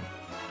a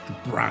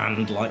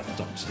brand like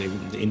Doctor Who,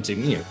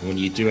 when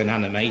you do an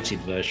animated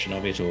version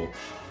of it or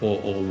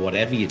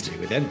whatever you do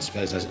with it, I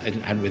suppose,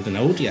 and with an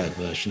audio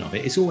version of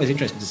it, it's always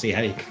interesting to see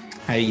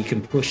how you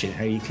can push it,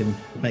 how you can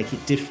make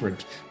it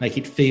different, make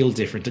it feel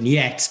different, and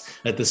yet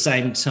at the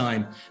same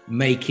time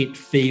make it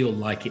feel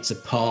like it's a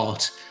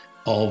part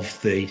of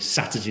the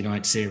Saturday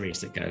night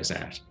series that goes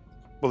out.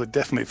 Well, it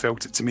definitely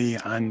felt it to me,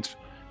 and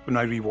when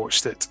I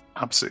rewatched it,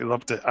 absolutely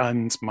loved it.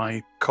 And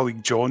my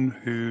colleague John,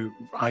 who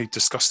I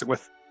discussed it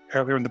with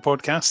earlier in the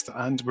podcast,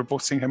 and we're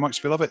both saying how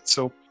much we love it.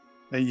 So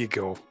there you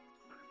go.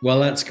 Well,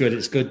 that's good.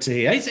 It's good to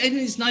hear.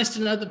 It's nice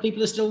to know that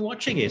people are still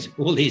watching it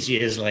all these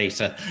years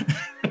later.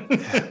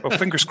 Well,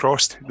 fingers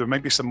crossed. There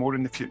might be some more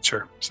in the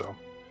future. So,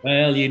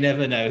 well, you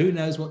never know. Who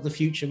knows what the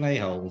future may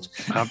hold?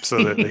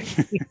 Absolutely.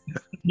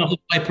 Not a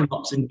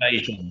Viperox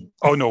invasion.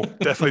 Oh no,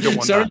 definitely don't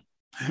want that.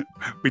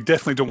 We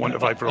definitely don't want a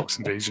Viperox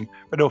invasion.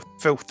 But no,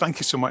 Phil, thank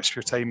you so much for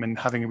your time and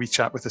having a wee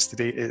chat with us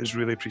today. It is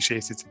really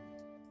appreciated.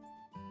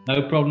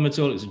 No problem at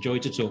all. It's a joy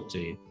to talk to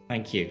you.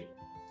 Thank you.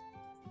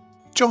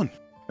 John,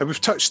 now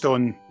we've touched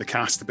on the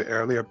cast a bit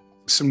earlier.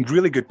 Some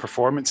really good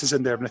performances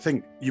in there, and I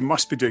think you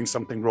must be doing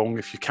something wrong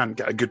if you can't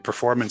get a good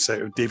performance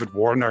out of David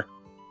Warner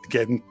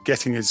getting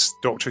his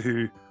Doctor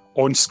Who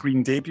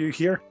on-screen debut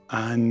here.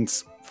 And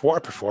what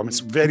a performance.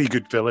 Very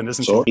good villain,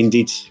 isn't he?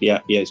 Indeed.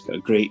 Yeah, he's got a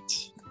great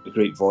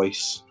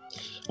voice.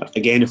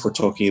 Again, if we're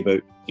talking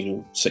about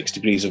 6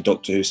 degrees of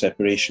Doctor Who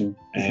separation,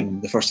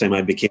 the first time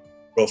I became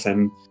aware of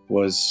him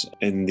was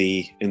in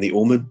the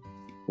Omen,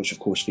 which of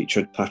course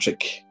featured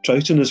Patrick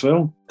Troughton as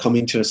well,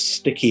 coming to a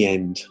sticky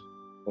end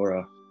or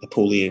a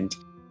poly end.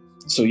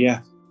 So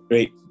a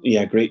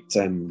great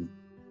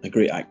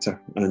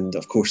actor. And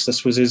of course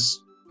this was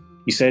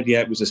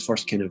it was his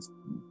first kind of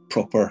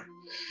proper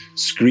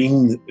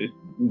screen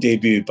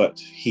debut, but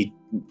he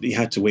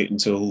had to wait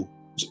until,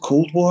 was it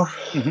Cold War,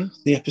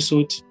 the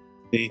episode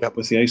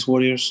with the Ice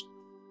Warriors,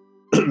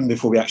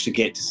 before we actually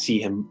get to see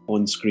him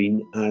on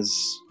screen as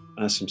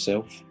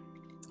himself.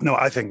 No,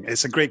 I think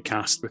it's a great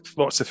cast with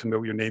lots of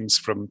familiar names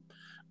from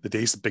the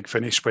days of Big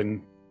Finish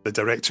when the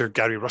director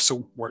Gary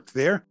Russell worked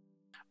there.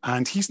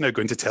 And he's now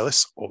going to tell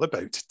us all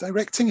about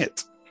directing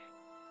it.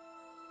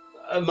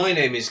 My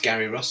name is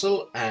Gary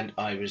Russell, and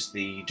I was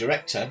the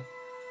director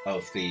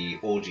of the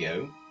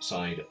audio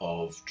side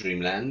of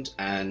Dreamland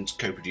and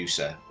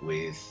co-producer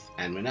with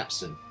Anne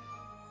Renapson.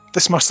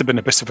 This must have been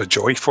a bit of a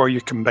joy for you,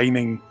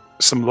 combining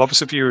some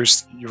loves of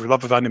yours, your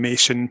love of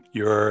animation,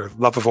 your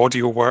love of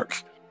audio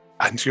work,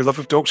 and your love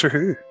of Doctor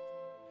Who.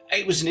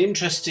 It was an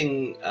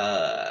interesting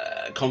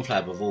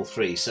conflab of all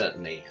three,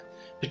 certainly,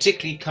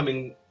 particularly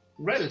coming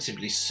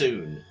relatively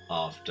soon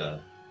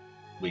after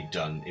we'd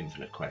done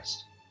Infinite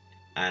Quest.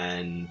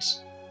 And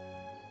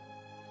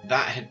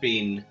that had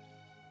been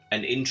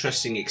an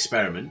interesting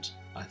experiment,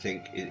 I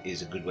think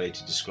is a good way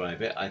to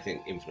describe it. I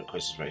think Infinite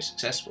Quest was very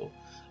successful.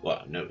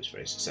 Well, I know it was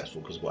very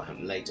successful because of what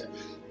happened later.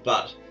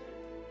 But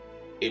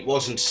it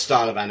wasn't a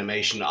style of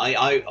animation.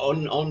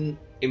 On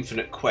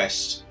Infinite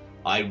Quest,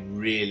 I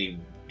really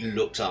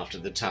looked after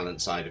the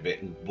talent side of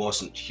it and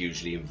wasn't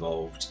hugely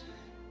involved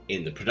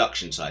in the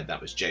production side.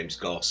 That was James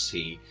Goss.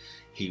 He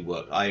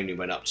worked. I only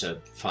went up to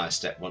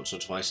Firestep once or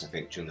twice, I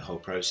think, during the whole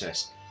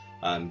process.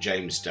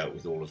 James dealt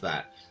with all of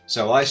that.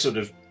 So I sort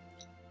of,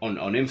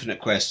 on Infinite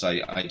Quest,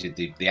 I did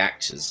the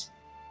actors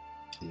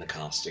and the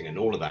casting and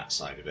all of that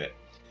side of it.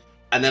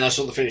 And then I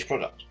saw the finished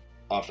product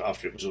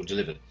after it was all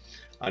delivered.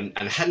 And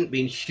hadn't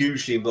been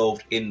hugely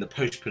involved in the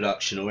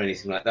post-production or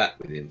anything like that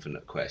with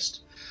Infinite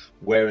Quest.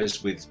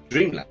 Whereas with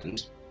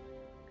Dreamland,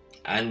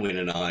 Anwin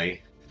and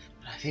I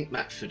think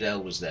Matt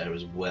Fidel was there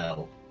as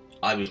well.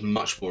 I was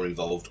much more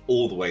involved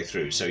all the way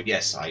through. So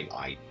yes,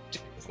 I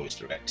did voice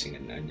directing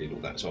and did all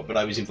that as well. But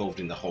I was involved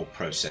in the whole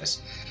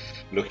process,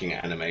 looking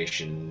at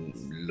animation,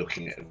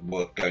 looking at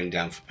work, going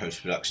down for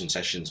post-production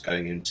sessions,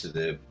 going into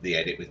the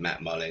edit with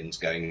Matt Mullins,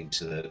 going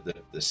into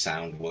the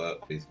sound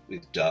work with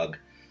Doug.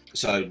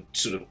 So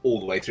sort of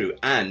all the way through,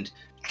 and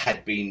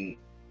had been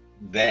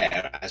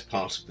there as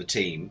part of the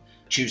team,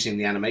 choosing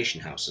the animation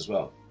house as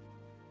well.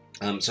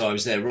 So I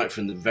was there right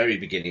from the very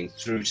beginning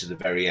through to the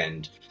very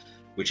end,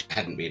 which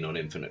hadn't been on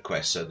Infinite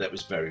Quest. So that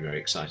was very, very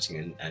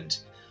exciting and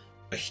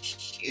a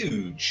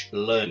huge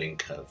learning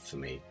curve for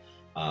me.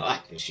 I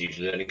think it's a huge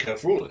learning curve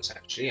for all of us,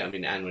 actually. I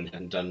mean, Anwin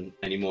hadn't done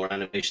any more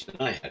animation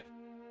than I had.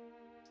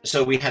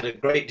 So we had a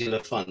great deal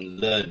of fun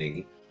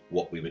learning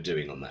what we were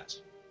doing on that.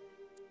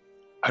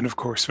 And of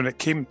course, when it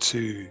came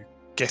to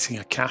getting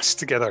a cast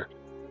together,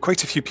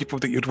 quite a few people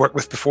that you'd worked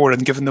with before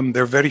and given them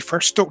their very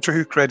first Doctor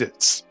Who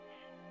credits.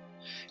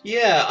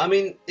 Yeah, I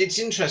mean, it's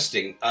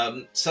interesting.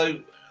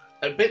 So,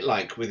 a bit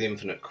like with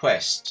Infinite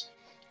Quest,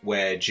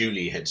 where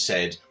Julie had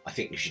said, I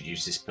think you should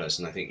use this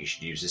person, I think you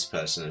should use this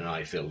person, and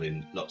I filled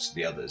in lots of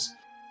the others.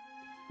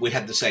 We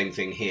had the same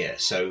thing here.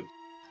 So,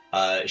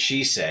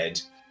 she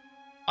said,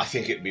 I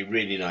think it'd be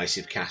really nice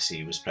if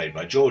Cassie was played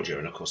by Georgia.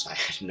 And of course, I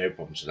had no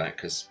problems with that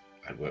because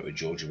I'd worked with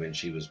Georgia when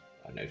she was,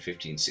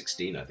 15,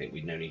 16. I think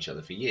we'd known each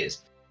other for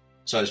years.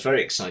 So I was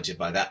very excited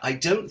by that.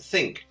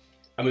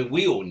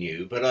 We all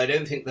knew, but I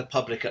don't think the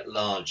public at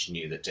large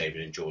knew that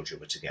David and Georgia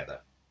were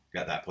together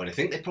at that point. I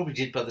think they probably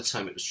did by the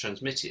time it was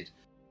transmitted,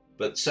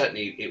 but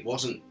certainly it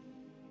wasn't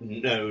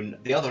known.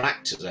 The other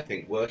actors, I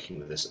think, working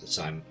with us at the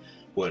time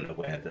weren't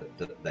aware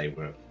that they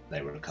were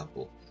a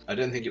couple. I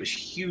don't think it was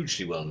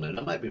hugely well known.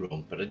 I might be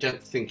wrong, but I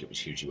don't think it was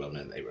hugely well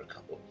known they were a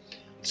couple.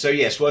 So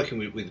yes, working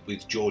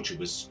with Georgia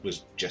was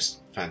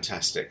just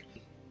fantastic.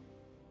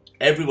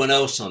 Everyone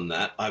else on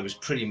that, I was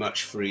pretty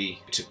much free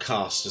to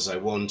cast as I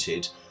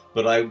wanted,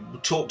 but I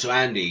talked to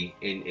Andy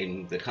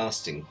in the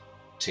casting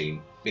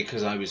team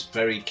because I was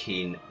very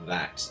keen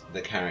that the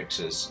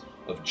characters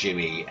of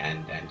Jimmy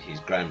and his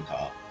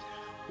grandpa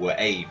were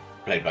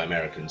played by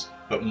Americans,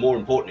 but more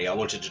importantly, I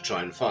wanted to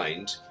try and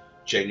find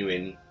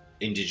genuine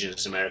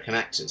Indigenous American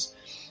actors.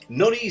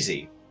 Not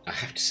easy, I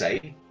have to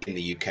say, in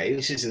the UK.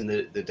 This is in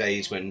the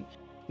days when,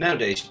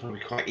 nowadays, it's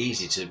probably quite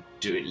easy to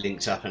do it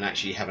linked up and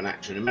actually have an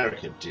actor in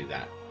America do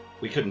that.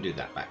 We couldn't do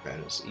that back then.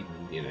 It was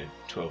even,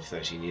 12,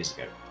 13 years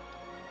ago.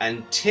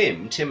 And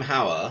Tim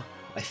Hauer,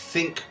 I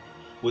think,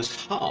 was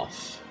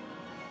half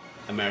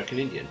American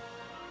Indian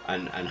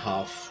and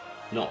half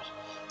not.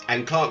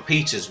 And Clark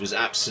Peters was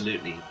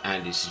absolutely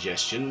Andy's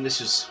suggestion.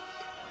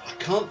 I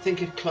can't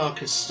think if Clark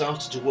had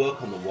started to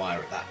work on The Wire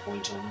at that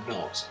point or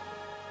not.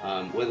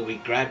 Whether we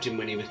grabbed him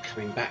when he was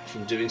coming back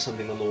from doing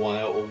something on The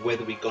Wire or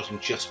whether we got him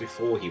just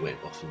before he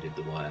went off and did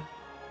The Wire.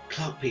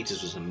 Clark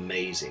Peters was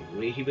amazing.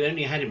 We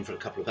only had him for a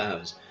couple of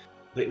hours,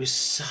 but he was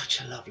such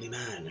a lovely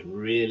man and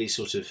really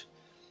sort of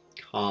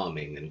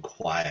calming and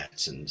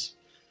quiet and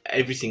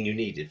everything you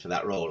needed for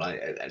that role.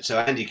 So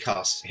Andy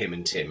cast him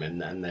and Tim,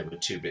 and there were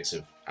two bits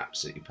of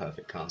absolutely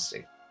perfect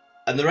casting.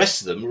 And the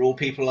rest of them were all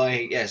people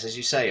as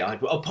you say,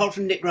 apart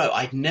from Nick Rowe,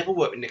 I'd never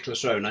worked with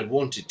Nicholas Rowe, and I'd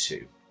wanted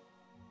to.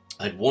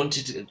 I'd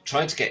wanted to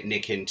try to get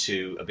Nick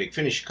into A Big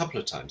Finish a couple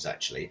of times,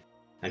 actually,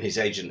 and his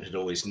agent had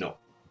always not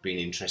been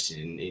interested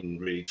in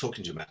really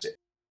talking to him about it.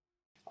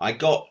 I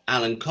got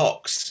Alan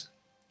Cox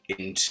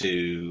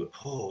into,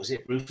 was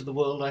it Roof of the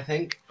World, I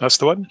think? That's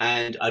the one.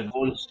 And I'd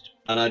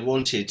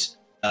wanted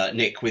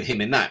Nick with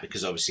him in that,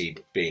 because obviously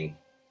being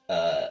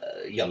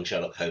young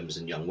Sherlock Holmes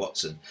and young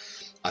Watson,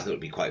 I thought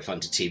it'd be quite fun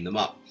to team them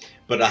up.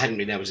 But I hadn't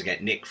been able to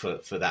get Nick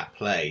for that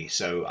play,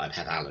 so I'd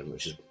had Alan,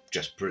 which was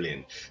just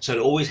brilliant. So I'd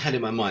always had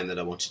in my mind that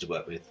I wanted to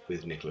work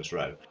with Nicholas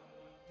Rowe.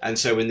 And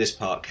so when this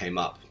part came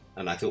up,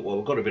 and I thought, well,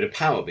 we've got a bit of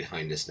power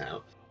behind us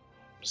now.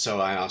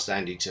 So I asked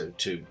Andy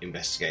to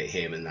investigate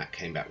him, and that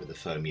came back with a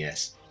firm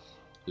yes.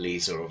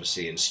 Lisa,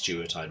 obviously, and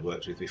Stuart I'd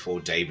worked with before.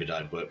 David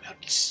I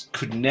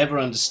could never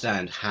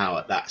understand how,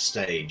 at that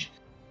stage,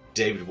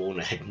 David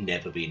Warner had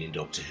never been in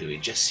Doctor Who.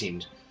 It just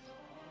seemed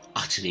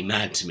utterly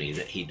mad to me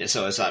that he'd...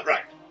 So I was like,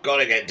 right, got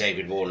to get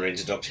David Warner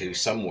into Doctor Who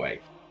some way.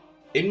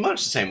 In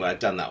much the same way I'd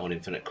done that on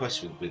Infinite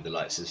Quest with the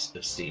likes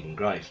of Stephen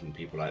Greif and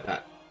people like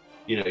that.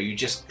 You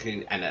just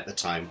can... And at the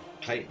time,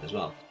 Clayton as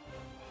well.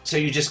 So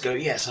you just go,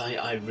 yes,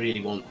 I really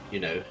want,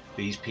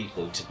 these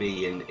people to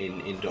be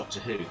in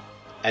Doctor Who.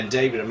 And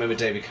David, I remember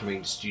David coming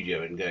to the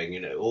studio and going,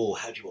 how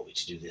do you want me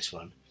to do this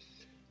one?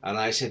 And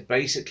I said,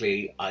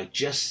 basically, I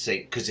just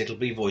think, because it'll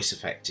be voice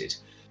affected,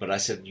 but I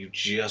said, you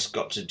just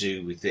got to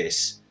do with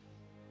this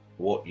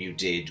what you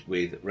did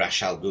with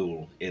Ra's al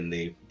Ghul in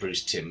the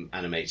Bruce Timm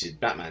animated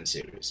Batman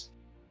series.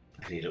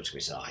 And he looked at me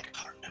and said, I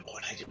can't remember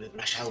what I did with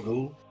Ra's al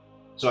Ghul.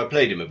 So I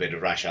played him a bit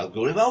of Ra's al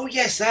Ghul. Oh,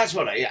 yes, that's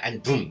what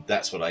and boom,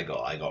 that's what I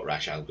got. I got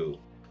Ra's al Ghul.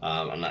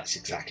 And that's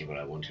exactly what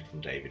I wanted from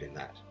David in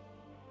that.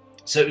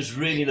 So it was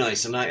really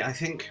nice, and I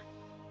think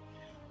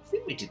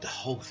we did the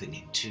whole thing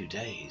in 2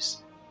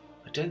 days.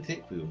 I don't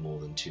think we were more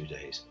than 2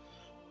 days.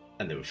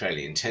 And they were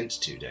fairly intense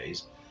 2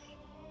 days.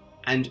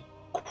 And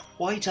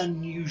quite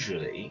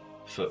unusually,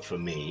 for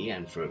me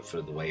and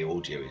for the way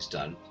audio is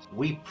done,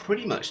 we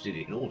pretty much did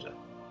it in order.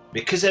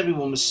 Because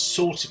everyone was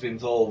sort of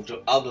involved,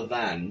 other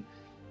than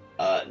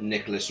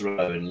Nicholas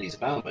Rowe and Lisa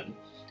Bauman,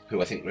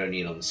 who I think were only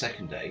in on the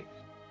second day,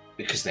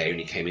 because they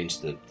only came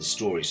into the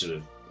story sort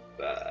of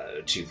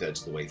 2/3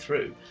 of the way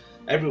through.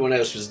 Everyone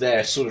else was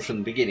there sort of from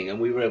the beginning, and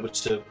we were able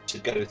to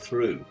go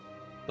through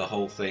the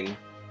whole thing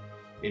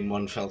in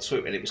one fell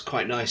swoop, and it was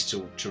quite nice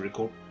to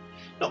record,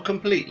 not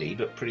completely,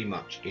 but pretty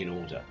much in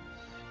order.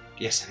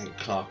 Yes, I think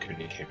Clark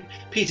only came in.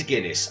 Peter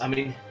Guinness,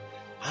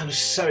 I was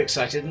so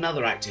excited,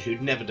 another actor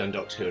who'd never done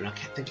Doctor Who, and I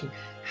kept thinking,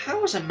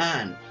 how has a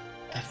man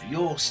of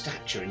your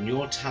stature and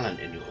your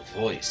talent and your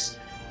voice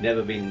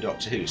never been in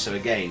Doctor Who? So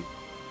again,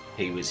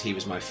 he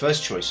was my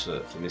first choice for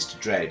Mr.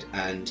 Dread,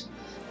 and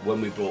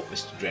when we brought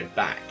Mr. Dread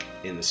back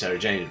in the Sarah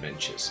Jane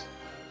Adventures,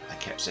 I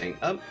kept saying,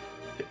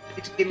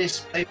 Peter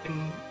Guinness played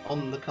him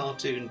on the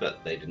cartoon,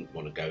 but they didn't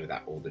want to go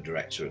that, or the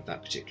director of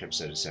that particular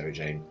episode of Sarah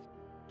Jane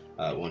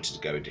wanted to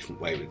go a different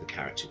way with the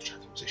character, which I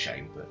thought was a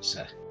shame, but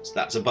so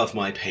that's above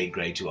my pay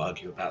grade to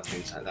argue about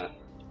things like that.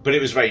 But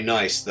it was very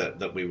nice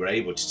that we were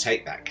able to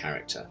take that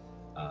character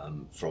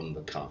from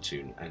the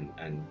cartoon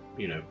and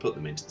put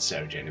them into the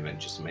Sarah Jane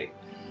Adventures to make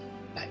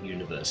that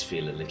universe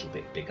feel a little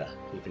bit bigger,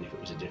 even if it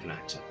was a different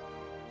actor.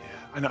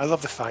 Yeah, and I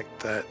love the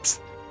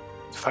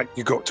fact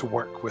you got to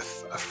work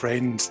with a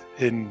friend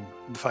in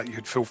the fact you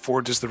had Phil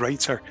Ford as the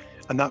writer,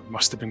 and that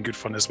must have been good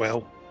fun as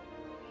well.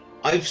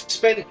 I've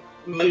spent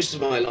most of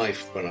my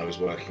life when I was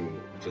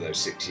working for those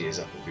 6 years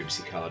up at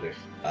BBC Cardiff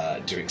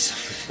doing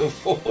stuff with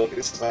Phil Ford.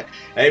 It's like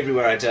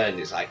everywhere I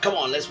turned, it's like, come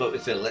on, let's work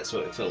with Phil, let's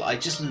work with Phil. I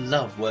just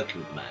love working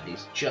with the man.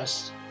 He's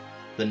just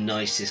the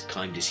nicest,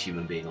 kindest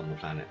human being on the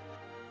planet.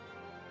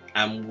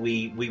 And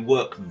we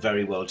work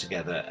very well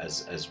together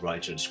as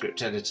writer and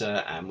script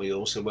editor, and we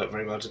also work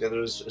very well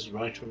together as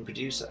writer and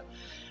producer.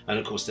 And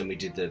of course, then we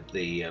did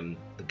the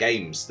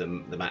games, the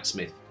Matt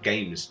Smith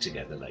games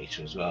together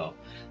later as well.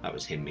 That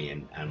was him, me,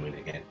 and Win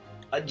again.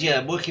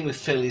 Yeah, working with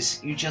Phil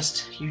is you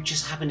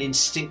just have an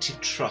instinctive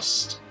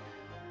trust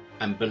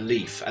and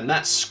belief. And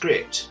that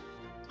script,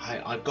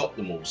 I've got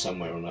them all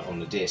somewhere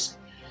on a disc,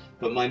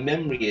 but my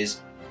memory is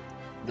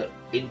that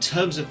in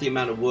terms of the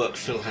amount of work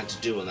Phil had to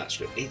do on that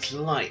script, it's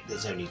like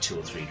there's only 2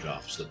 or 3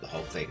 drafts of the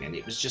whole thing, and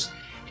it was just,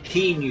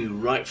 he knew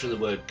right from the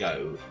word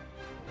go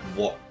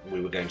what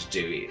we were going to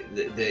do.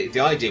 The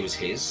idea was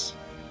his,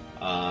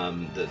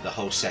 the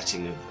whole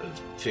setting of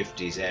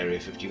 50s Area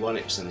 51,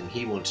 it was something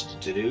he wanted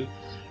to do.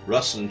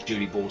 Russell and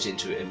Julie bought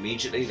into it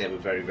immediately, they were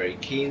very, very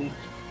keen.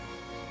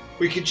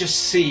 We could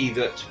just see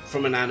that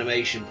from an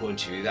animation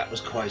point of view, that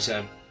was quite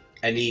an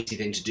easy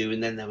thing to do,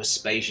 and then there were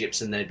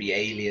spaceships and there'd be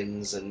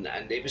aliens, and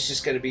it was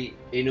just going to be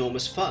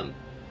enormous fun.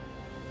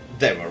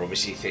 There were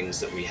obviously things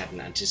that we hadn't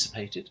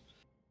anticipated.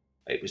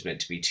 It was meant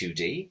to be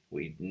 2D.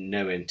 We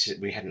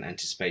hadn't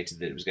anticipated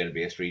that it was going to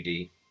be a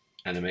 3D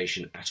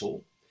animation at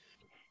all.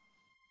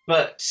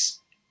 But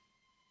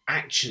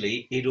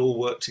actually, it all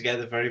worked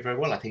together very, very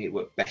well. I think it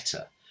worked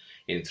better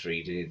in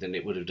 3D than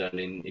it would have done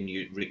in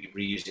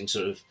reusing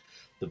sort of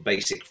the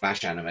basic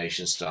Flash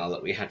animation style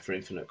that we had for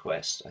Infinite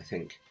Quest. I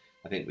think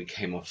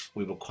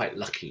we were quite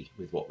lucky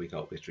with what we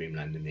got with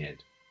Dreamland in the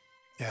end.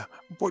 Yeah.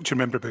 What do you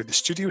remember about the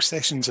studio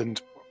sessions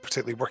and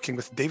particularly working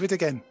with David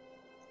again?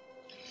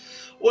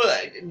 Well,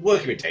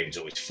 working with David's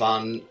always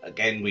fun.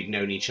 Again, we'd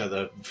known each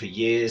other for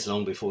years,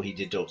 long before he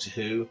did Doctor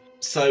Who.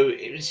 So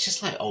it was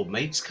just like old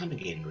mates coming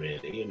in,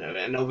 really,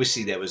 And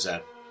obviously there was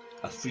a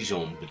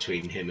frisson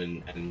between him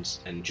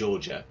and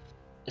Georgia.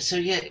 So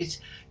yeah,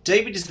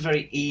 David is a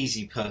very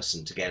easy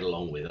person to get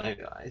along with.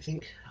 I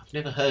think I've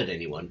never heard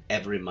anyone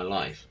ever in my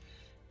life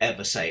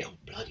ever say, "Oh,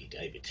 bloody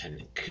David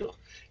Tennant."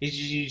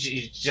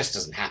 It just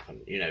doesn't happen.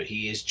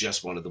 He is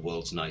just one of the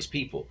world's nice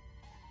people.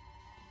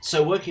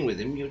 So working with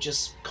him, you're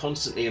just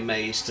constantly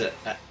amazed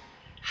at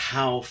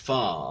how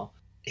far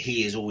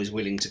he is always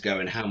willing to go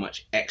and how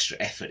much extra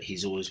effort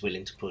he's always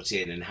willing to put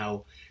in and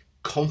how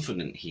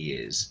confident he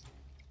is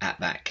at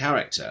that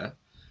character,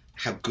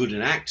 how good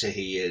an actor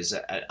he is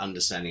at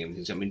understanding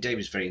everything. I mean,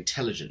 David's a very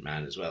intelligent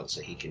man as well,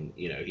 so he can,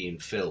 he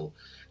and Phil,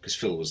 because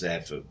Phil was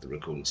there for the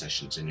recording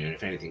sessions, and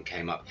if anything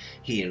came up,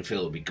 he and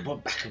Phil would be going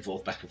back and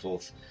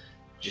forth,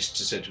 just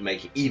to sort of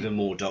make it even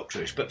more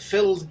doctorish. But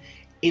Phil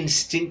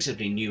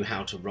instinctively knew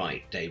how to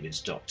write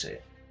David's Doctor,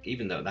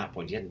 even though at that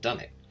point he hadn't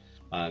done it.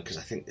 Because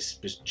I think this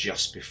was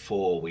just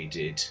before we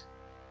did...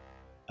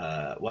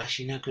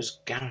 because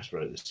Gareth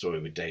wrote the story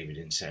with David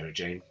in Sarah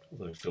Jane,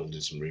 although Phil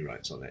did some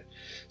rewrites on it.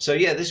 So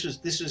yeah, this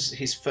was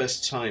his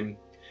first time,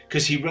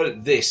 because he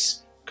wrote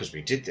this, because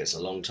we did this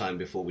a long time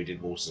before we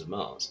did Waters of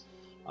Mars.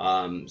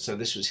 So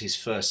this was his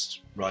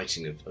first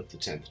writing of the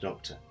 10th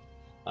Doctor.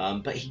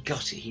 But he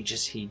got it, he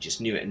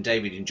just knew it, and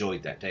David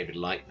enjoyed that. David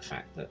liked the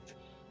fact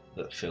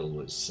that Phil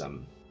was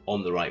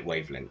on the right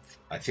wavelength.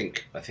 I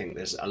think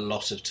there's a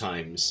lot of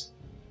times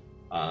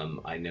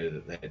I know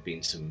that there had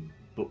been some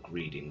book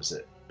readings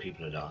that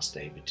people had asked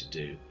David to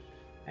do,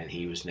 and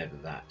he was never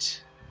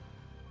that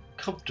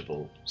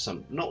comfortable.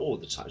 Not all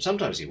the time.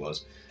 Sometimes he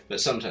was,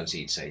 but sometimes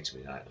he'd say to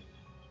me, like,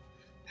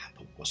 that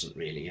book wasn't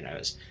really,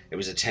 it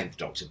was a 10th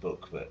Doctor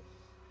book, but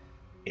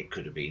it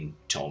could have been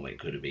Tom, it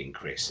could have been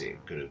Chris,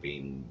 it could have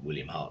been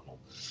William Hartnell.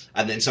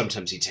 And then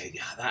sometimes he'd say,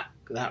 yeah,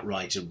 that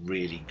writer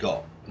really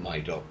got my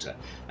Doctor.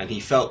 And he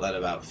felt that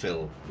about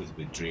Phil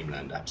with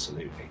Dreamland,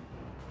 absolutely.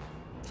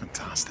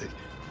 Fantastic.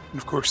 And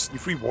of course,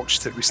 you've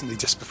rewatched it recently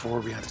just before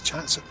we had a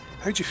chat. So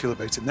how do you feel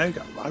about it now?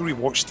 I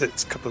rewatched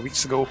it a couple of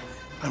weeks ago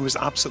and was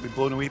absolutely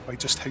blown away by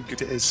just how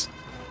good it is.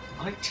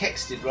 I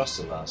texted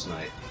Russell last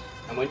night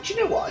and went, do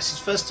you know what? It's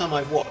the first time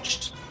I've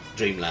watched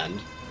Dreamland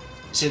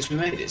since we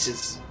made it.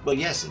 Since we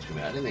made it.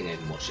 I don't think I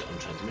even watched it on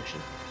transmission.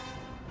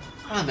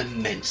 I'm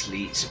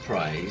immensely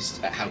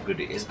surprised at how good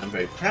it is. I'm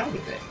very proud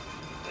of it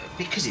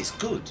because it's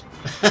good.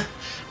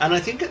 And I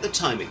think at the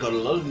time it got a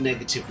lot of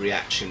negative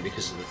reaction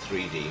because of the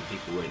 3D.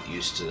 People weren't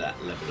used to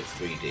that level of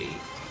 3D.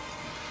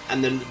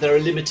 And then there are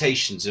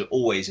limitations of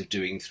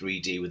doing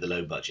 3D with a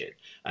low budget,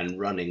 and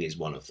running is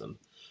one of them.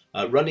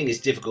 Running is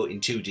difficult in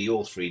 2D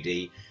or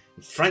 3D.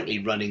 Frankly,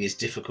 running is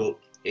difficult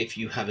if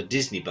you have a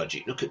Disney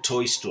budget. Look at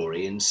Toy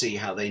Story and see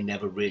how they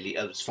never really...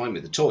 it's fine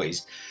with the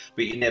toys,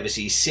 but you never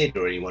see Sid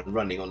or anyone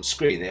running on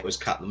screen. They always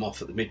cut them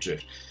off at the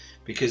midriff,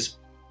 because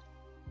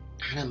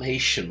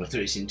animation,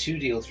 whether it's in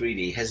 2D or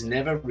 3D, has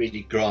never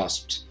really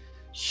grasped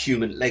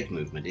human leg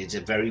movement. It's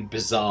a very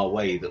bizarre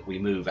way that we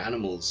move.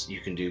 Animals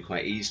you can do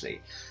quite easily.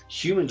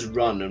 Humans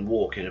run and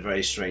walk in a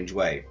very strange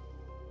way.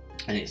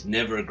 And it's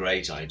never a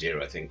great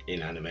idea, I think,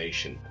 in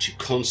animation to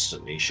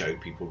constantly show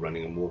people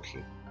running and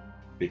walking,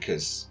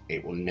 because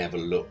it will never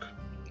look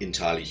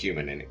entirely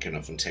human and it can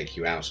often take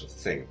you out of the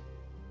thing.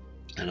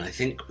 And I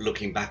think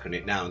looking back on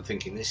it now and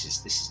thinking this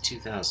is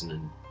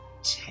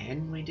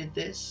 2010 we did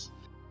this?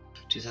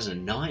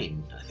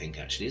 2009, I think,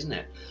 actually, isn't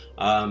it?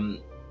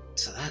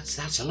 So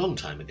that's a long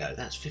time ago.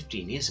 That's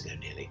 15 years ago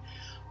nearly.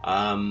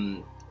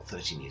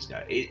 13 years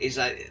ago. It's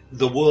like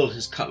the world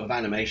of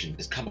animation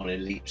has come on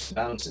in leaps and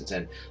bounds since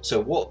then.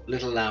 So what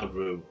Little Loud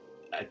were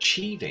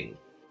achieving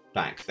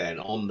back then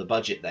on the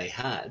budget they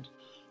had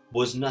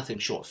was nothing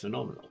short of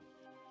phenomenal.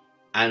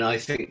 And I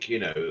think,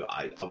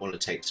 I want to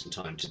take some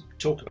time to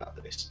talk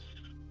about this.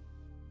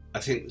 I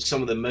think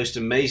some of the most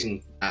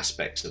amazing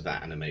aspects of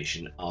that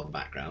animation are the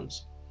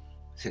backgrounds.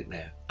 I think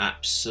they're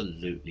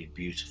absolutely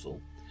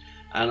beautiful.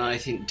 And I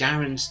think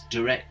Darren's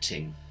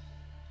directing,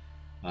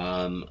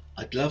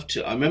 I'd love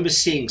to... I remember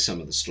seeing some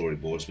of the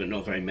storyboards, but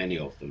not very many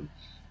of them.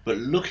 But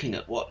looking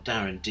at what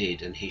Darren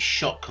did and his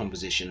shot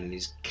composition and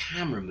his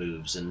camera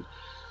moves and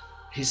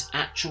his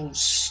actual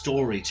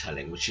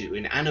storytelling, which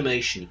in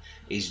animation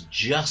is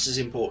just as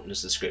important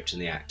as the script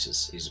and the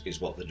actors, is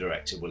what the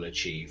director will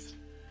achieve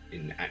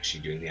in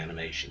actually doing the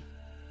animation.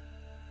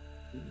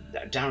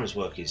 Darren's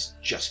work is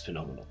just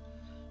phenomenal.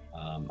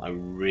 I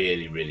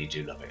really, really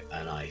do love it,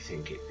 and I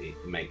think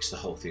it makes the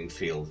whole thing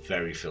feel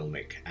very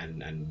filmic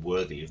and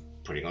worthy of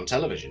putting on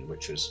television,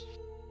 which was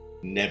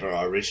never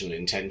our original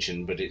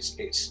intention, but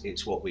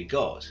it's what we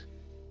got.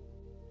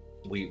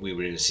 We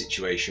were in a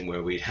situation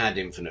where we'd had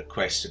Infinite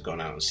Quest had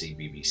gone out on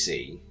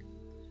CBBC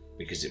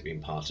because it'd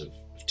been part of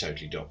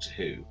Totally Doctor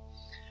Who,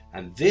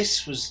 and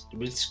this was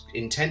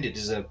intended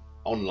as an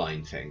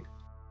online thing.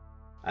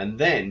 And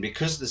then,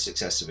 because of the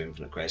success of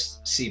Infinite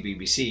Quest,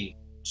 CBBC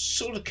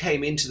sort of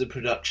came into the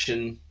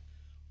production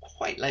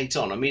quite late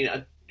on. I mean,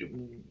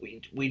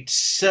 we'd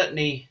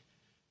certainly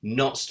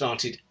not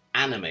started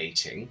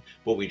animating,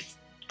 but we'd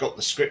got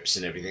the scripts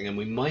and everything, and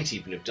we might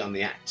even have done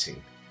the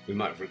acting. We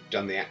might have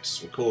done the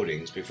actors'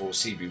 recordings before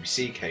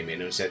CBBC came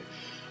in and said,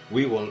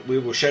 we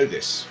will show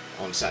this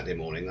on Saturday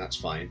morning, that's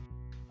fine.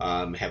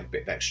 Have a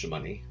bit of extra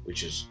money,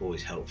 which is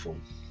always helpful.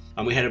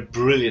 And we had a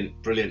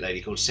brilliant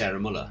lady called Sarah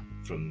Muller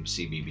from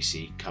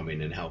CBBC come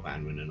in and help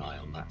Anwen and I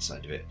on that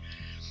side of it.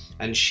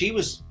 And she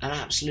was an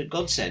absolute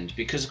godsend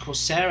because, of course,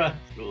 Sarah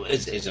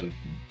is a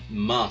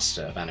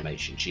master of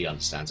animation. She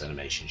understands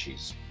animation.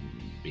 She's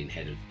been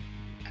head of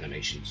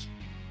animations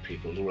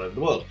people all over the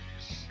world.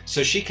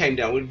 So she came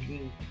down.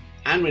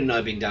 Anwen and I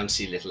have been down to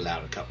see Little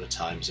Loud a couple of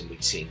times, and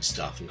we'd seen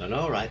stuff and gone,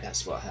 all right,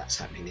 that's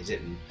happening, is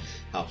it? And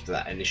after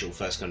that initial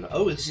first kind of,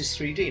 oh, this is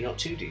 3D, not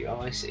 2D.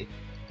 Oh, I see.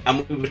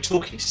 And we were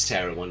talking to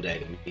Sarah one day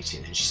at a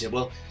meeting, and she said,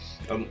 well,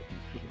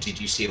 did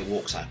you see a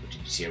walk cycle?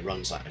 Did you see a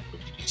run cycle?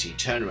 Did you see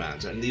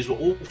turnarounds? And these were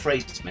all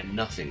phrases that meant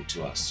nothing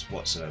to us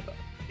whatsoever.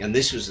 And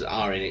this was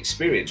our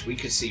inexperience. We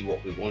could see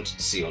what we wanted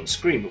to see on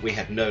screen, but we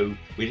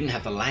didn't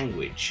have the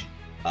language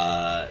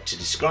to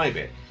describe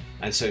it.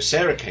 And so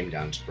Sarah came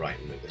down to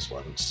Brighton with us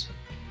once,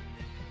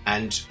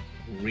 and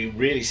we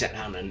really sat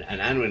down, and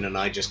Anwen and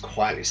I just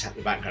quietly sat in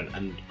the background,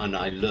 and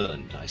I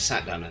learned. I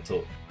sat down and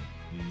thought,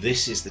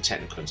 this is the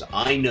technical concept.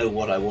 I know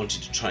what I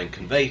wanted to try and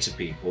convey to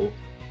people,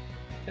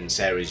 and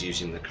Sarah's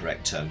using the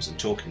correct terms and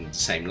talking the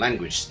same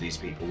language to these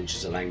people, which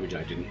is a language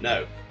I didn't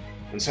know.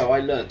 And so I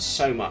learnt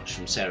so much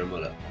from Sarah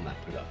Muller on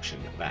that production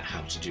about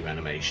how to do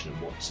animation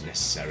and what's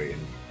necessary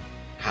and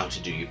how to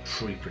do your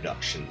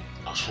pre-production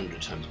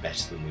 100 times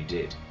better than we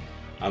did.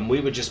 And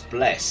we were just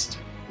blessed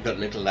that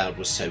Little Loud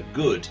was so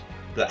good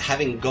that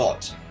having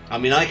got... I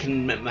mean, I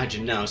can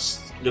imagine now,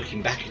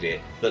 looking back at it,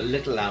 that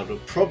Little Loud were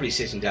probably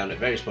sitting down at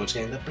various points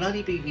going, the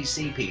bloody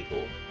BBC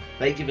people,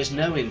 they give us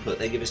no input,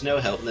 they give us no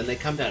help, and then they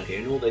come down here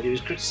and all they do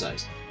is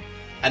criticise.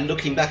 And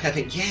looking back, I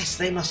think, yes,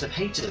 they must have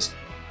hated us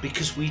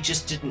because we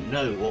just didn't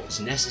know what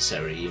was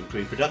necessary in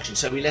pre-production,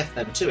 so we left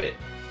them to it.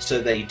 So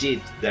they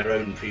did their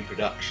own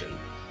pre-production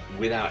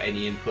without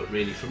any input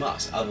really from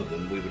us, other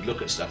than we would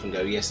look at stuff and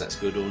go, yes, that's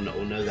good, or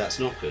no, that's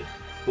not good.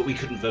 But we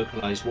couldn't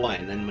vocalise why.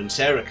 And then when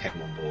Sarah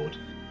came on board,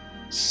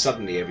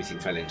 suddenly everything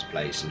fell into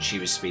place, and she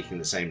was speaking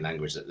the same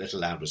language that Little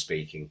Loud was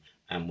speaking,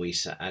 and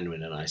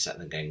Anwen and I sat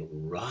there going,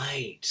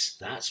 right,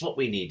 that's what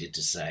we needed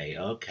to say.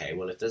 Okay,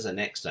 well, if there's a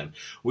next time,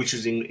 which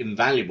was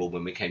invaluable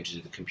when we came to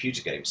do the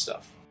computer game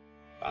stuff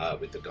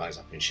with the guys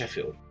up in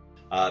Sheffield,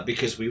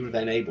 because we were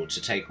then able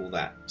to take all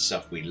that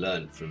stuff we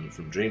learned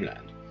from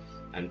Dreamland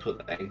and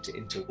put that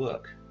into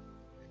work.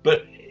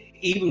 But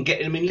even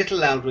get, I mean, Little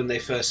Loud, when they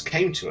first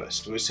came to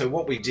us, so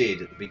what we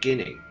did at the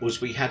beginning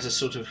was we had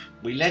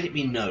we let it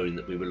be known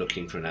that we were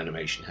looking for an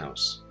animation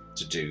house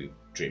to do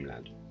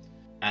Dreamland.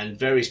 And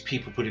various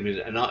people put him in,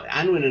 and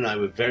Anwin and I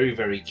were very,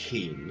 very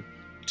keen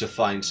to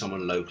find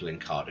someone local in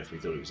Cardiff. We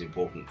thought it was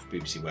important for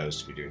BBC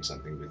Wales to be doing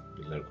something with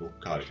local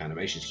Cardiff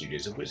animation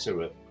studios, of which there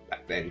were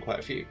back then quite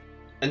a few.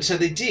 And so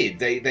they did,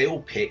 they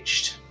all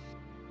pitched,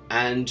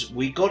 and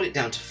we got it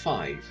down to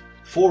 5,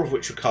 4 of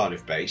which were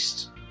Cardiff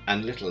based,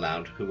 and Little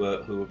Loud, who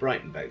were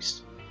Brighton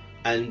based.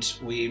 And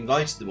we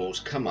invited them all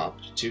to come up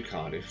to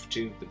Cardiff,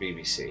 to the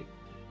BBC,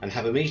 and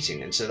have a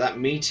meeting. And so that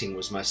meeting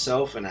was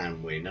myself and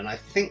Anwin, and I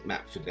think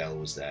Matt Fidel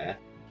was there,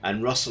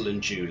 and Russell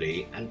and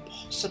Julie, and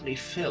possibly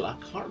Phil. I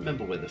can't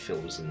remember whether Phil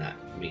was in that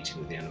meeting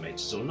with the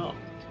animators or not.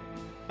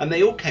 And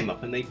they all came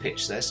up and they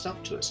pitched their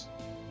stuff to us.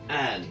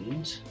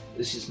 And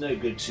this is no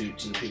good to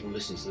the people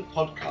listening to the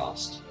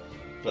podcast,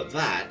 but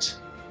that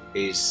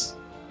is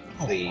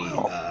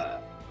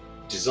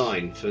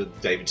design for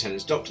David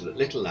Tennant's Doctor that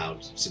Little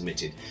Loud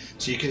submitted.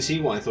 So you can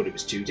see why I thought it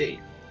was 2D.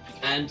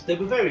 And there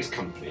were various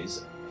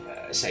companies,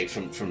 say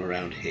from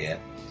around here,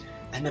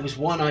 and there was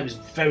one I was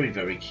very,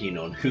 very keen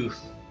on who,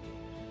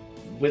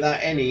 without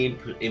any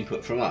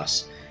input from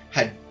us,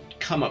 had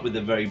come up with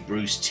a very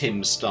Bruce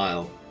Timm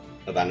style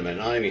of animation.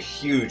 I'm a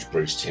huge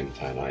Bruce Timm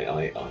fan.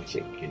 I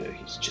think, you know,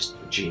 he's just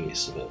a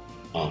genius of an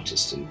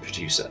artist and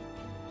producer.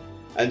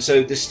 And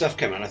so this stuff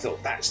came out, and I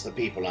thought, that's the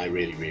people I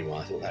really, really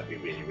want. I thought that'd be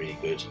really, really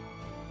good.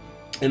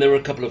 And there were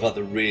a couple of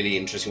other really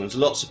interesting ones.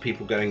 Lots of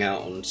people going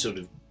out on sort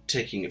of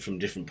taking it from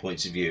different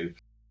points of view.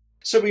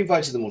 So we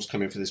invited them all to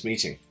come in for this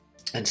meeting.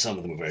 And some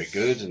of them were very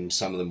good, and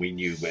some of them we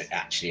knew were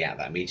actually at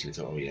that meeting. We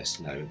thought, oh yes,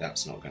 no,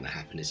 that's not going to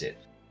happen, is it?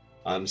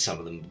 Some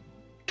of them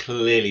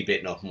clearly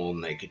bitten off more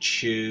than they could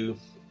chew.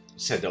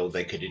 Said, oh,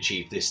 they could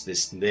achieve this,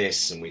 this, and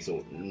this. And we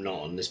thought,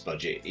 not on this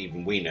budget.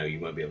 Even we know you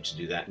won't be able to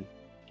do that. And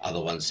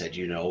other ones said,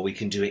 you know, we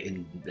can do it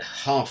in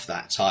half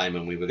that time.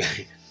 And we were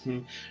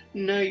going,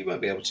 no, you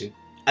won't be able to.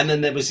 And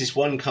then there was this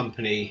one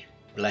company,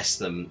 bless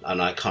them,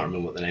 and I can't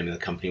remember what the name of the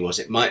company was.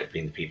 It might have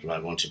been the people I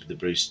wanted with the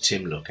Bruce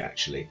Timm look,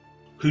 actually,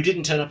 who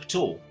didn't turn up at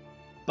all.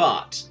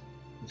 But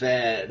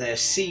their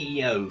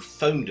CEO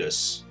phoned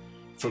us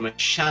from a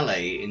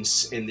chalet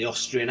in the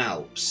Austrian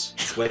Alps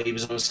where he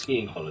was on a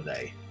skiing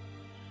holiday.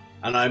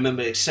 And I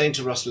remember saying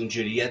to Russell and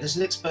Julie, yeah, this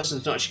next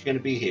person's not actually going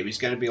to be here. He's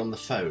going to be on the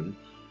phone,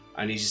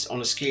 and he's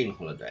on a skiing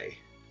holiday.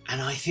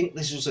 And I think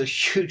this was a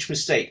huge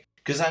mistake,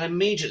 because that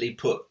immediately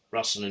put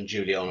Russell and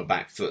Julie on a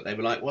back foot. They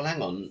were like, well,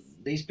 hang on,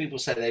 these people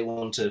say they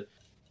want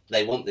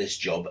this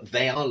job.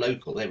 They are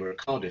local. They were a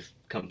Cardiff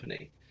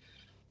company.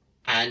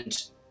 And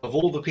of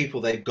all the people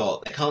they've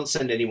got, they can't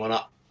send anyone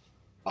up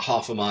a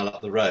half a mile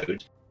up the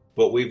road,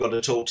 but we've got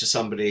to talk to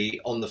somebody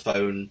on the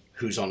phone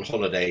who's on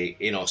holiday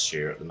in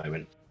Austria at the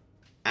moment.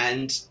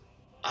 And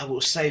I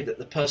will say that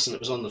the person that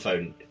was on the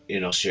phone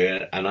in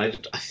Austria, and I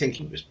think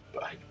he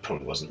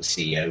probably wasn't the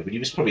CEO, but he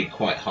was probably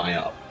quite high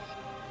up,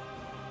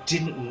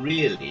 didn't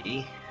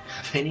really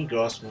have any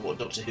grasp of what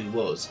Doctor Who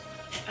was,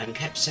 and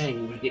kept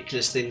saying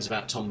ridiculous things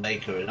about Tom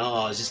Baker, and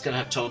is this going to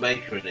have Tom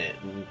Baker in it?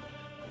 And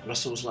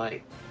Russell was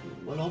like,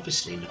 well,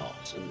 obviously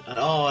not. And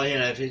you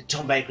know, if it's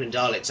Tom Baker and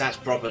Daleks, that's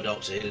proper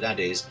Doctor Who, that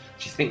is.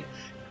 You think,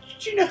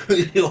 do you know who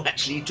you're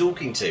actually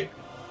talking to?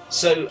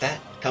 So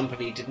that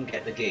company didn't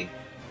get the gig.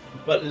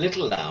 But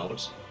Little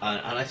Loud,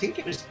 and I think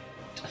it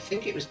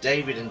was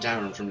David and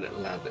Darren from Little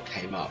Loud that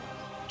came up,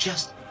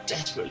 just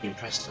desperately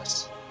impressed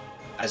us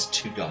as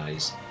two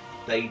guys.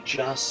 They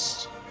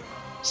just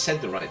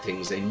said the right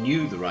things, they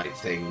knew the right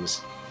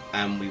things,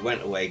 and we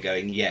went away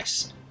going,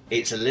 yes,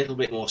 it's a little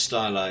bit more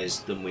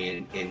stylized than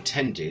we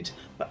intended,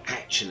 but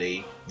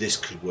actually this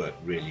could work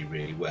really,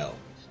 really well.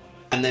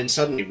 And then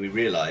suddenly we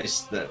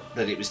realized that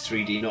it was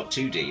 3D, not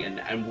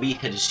 2D, and we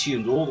had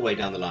assumed all the way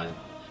down the line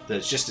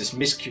there's just this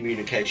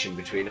miscommunication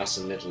between us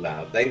and Little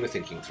Loud. They were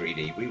thinking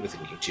 3D, we were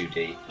thinking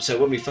 2D. So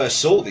when we first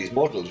saw these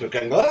models, we were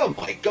going, oh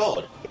my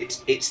god,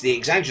 it's the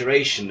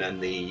exaggeration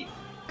and the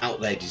out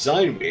there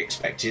design we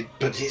expected,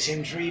 but it's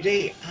in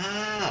 3D.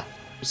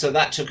 So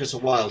that took us a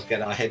while to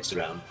get our heads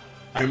around.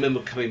 I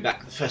remember coming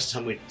back the first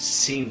time we'd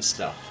seen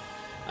stuff,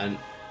 and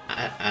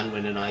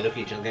Anwin and I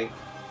looking at each other going,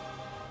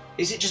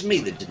 is it just me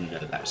that didn't know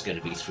that was going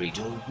to be 3D?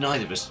 Or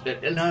neither of us.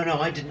 No,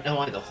 I didn't know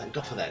either. Thank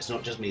God for that. It's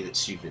not just me that's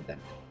stupid then.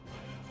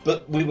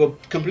 But we were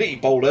completely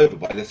bowled over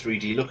by the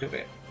 3D look of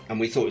it, and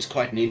we thought it was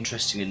quite an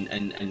interesting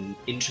and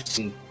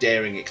interesting,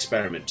 daring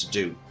experiment to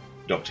do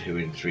Doctor Who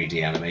in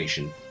 3D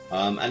animation.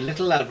 And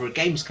Little Loud were a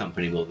games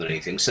company more than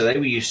anything, so they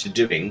were used to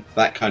doing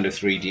that kind of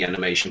 3D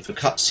animation for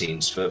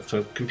cutscenes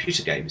for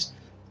computer games.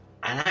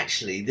 And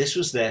actually, this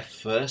was their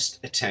first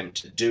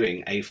attempt at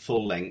doing a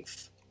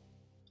full-length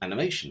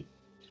animation.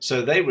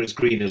 So they were as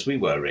green as we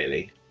were,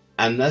 really.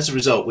 And as a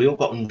result, we all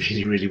got on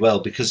really, really well,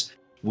 because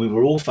we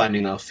were all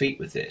finding our feet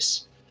with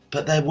this.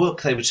 But their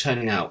work they were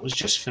turning out was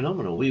just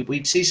phenomenal.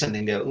 We'd see something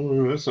and go,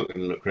 oh, that's not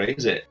going to look great,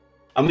 is it?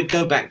 And we'd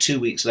go back 2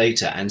 weeks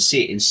later and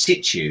see it in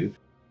situ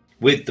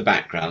with the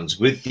backgrounds,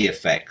 with the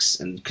effects,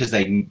 and because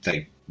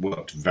they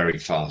worked very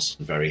fast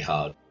and very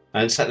hard.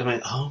 And sat there and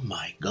went, oh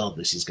my God,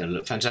 this is going to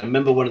look fantastic. I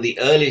remember one of the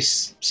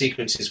earliest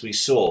sequences we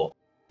saw,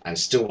 and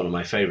still one of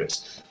my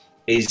favourites,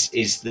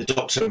 is the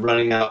Doctor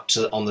running out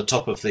on the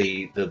top of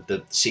the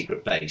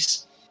secret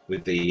base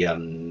with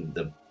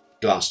the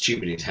glass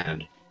tube in his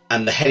hand,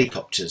 and the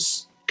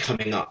helicopters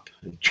coming up,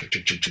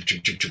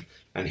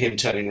 and him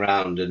turning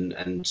around,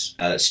 and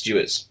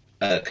Stewart's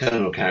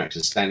Colonel character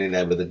standing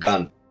there with a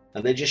gun.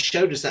 And they just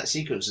showed us that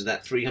sequence of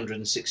that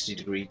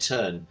 360-degree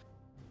turn.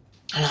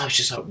 And I was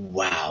just like,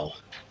 wow.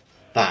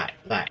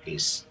 That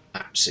is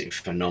absolutely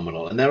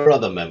phenomenal. And there are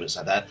other moments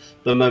like that.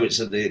 The moments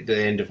at the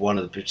end of one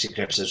of the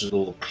particular episodes with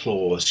all the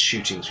claws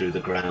shooting through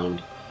the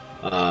ground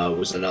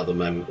was another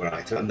moment where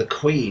I thought... And the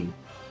Queen,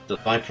 the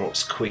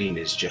Viperox Queen,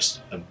 is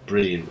just a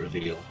brilliant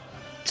reveal.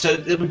 So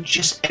they were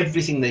just...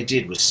 Everything they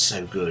did was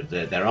so good.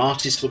 Their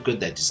artists were good,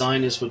 their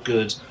designers were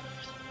good.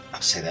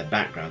 I'd say their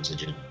backgrounds are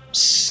just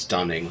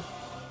stunning.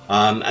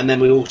 And then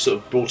we all sort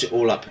of brought it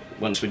all up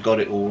once we got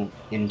it all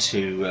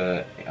into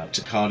up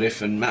to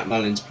Cardiff, and Matt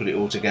Mullins put it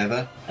all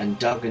together, and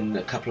Doug and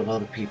a couple of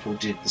other people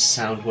did the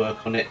sound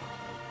work on it.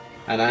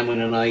 And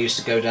Amwin and I used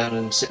to go down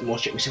and sit and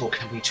watch it. We said, "Oh,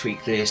 can we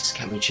tweak this?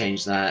 Can we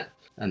change that?"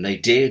 And they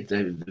did.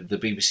 The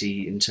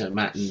BBC intern,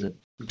 Matt and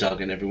Doug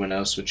and everyone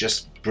else were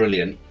just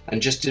brilliant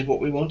and just did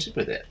what we wanted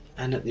with it.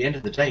 And at the end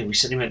of the day, we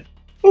suddenly went,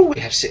 "Oh, we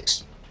have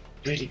 6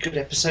 really good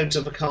episodes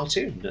of a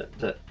cartoon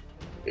that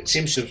it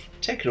seems to have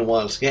taken a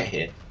while to get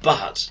here,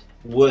 but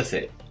worth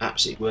it,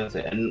 absolutely worth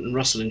it." And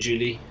Russell and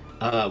Julie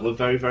were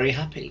very, very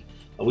happy,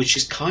 which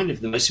is kind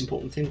of the most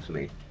important thing for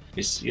me.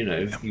 Is,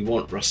 you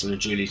want Russell and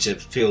Julie to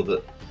feel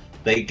that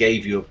they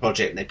gave you a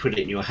project, they put it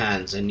in your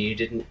hands, and you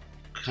didn't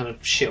kind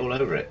of shit all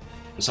over it.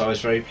 And so I was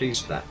very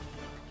pleased with that,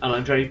 and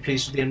I'm very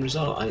pleased with the end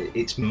result.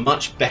 It's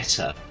much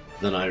better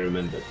than I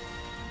remembered.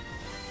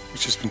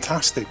 Which is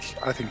fantastic.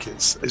 I think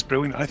it's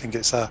brilliant. I think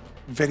it's a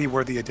very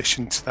worthy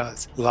addition to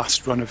that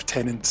last run of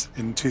Tennant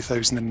in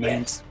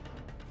 2009. Yes.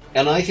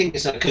 And I think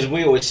it's because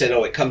we always said,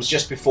 "Oh, it comes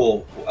just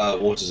before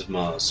Waters of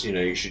Mars."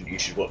 You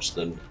should watch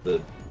the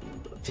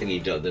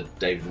thingy, the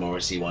David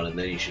Morrissey one, and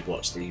then you should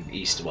watch the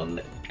Easter one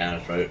that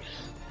Gareth wrote.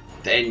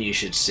 Then you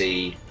should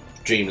see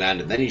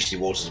Dreamland, and then you should see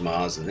Waters of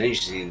Mars, and then you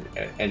should see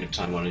End of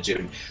Time 1 and 2.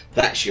 And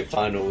that's your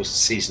final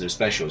season of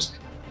specials.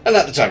 And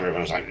at the time,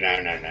 everyone was like, no,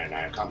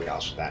 can't be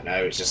asked for that.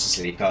 No, it's just a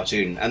silly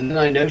cartoon. And then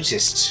I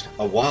noticed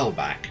a while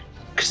back,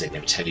 because they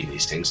never tell you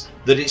these things,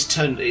 that it's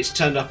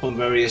turned up on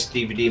various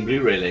DVD and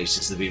Blu-ray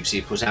releases the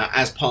BBC put out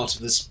as part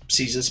of the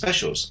season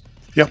specials.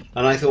 Yep.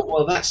 And I thought,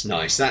 well, that's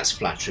nice, that's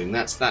flattering,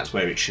 that's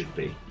where it should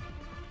be.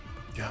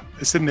 Yeah,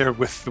 it's in there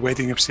with the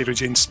wedding of Sarah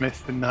Jane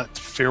Smith and that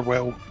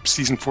farewell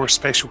season 4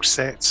 special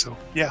set. So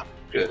yeah,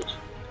 good.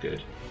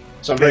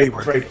 So I'm very,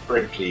 very,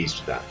 very pleased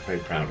with that. Very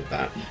proud of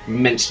that.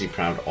 Immensely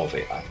proud of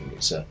it. I think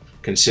it's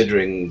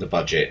considering the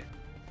budget,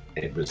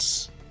 it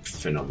was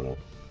phenomenal.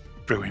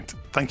 Brilliant.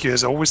 Thank you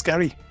as always,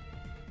 Gary.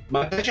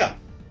 My pleasure.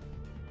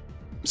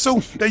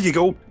 So there you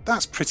go.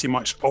 That's pretty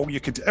much all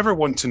you could ever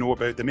want to know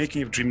about the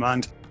making of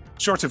Dreamland,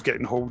 short of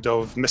getting hold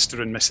of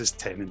Mr. and Mrs.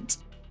 Tennant.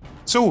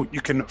 So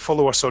you can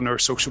follow us on our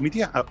social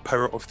media at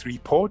Power of 3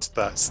 Pod.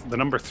 That's the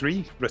number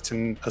 3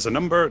 written as a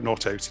number,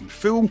 not out in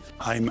full.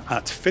 I'm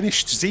at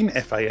Finished Zine,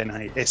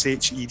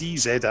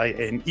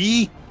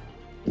 FINISHEDZINE.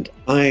 And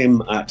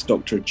I'm at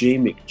Dr. J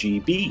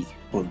McGB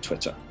on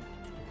Twitter.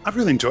 I've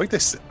really enjoyed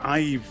this.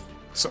 I've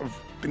sort of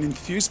been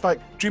enthused by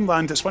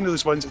Dreamland. It's one of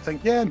those ones I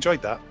think, yeah, I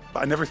enjoyed that,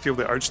 but I never feel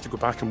the urge to go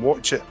back and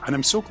watch it. And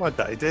I'm so glad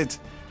that I did.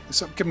 It's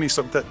sort of given me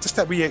just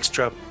that wee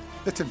extra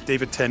bit of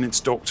David Tennant's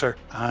Doctor,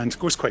 and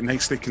goes quite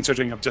nicely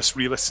considering I've just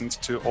re-listened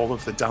to all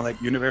of the Dalek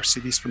Universe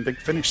series from Big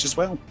Finish as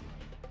well.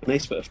 A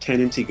nice bit of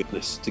Tennanty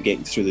goodness to get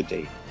you through the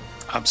day.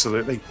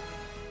 Absolutely.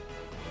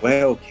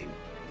 Well, King,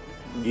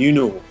 you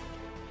know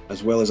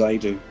as well as I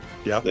do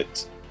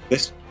that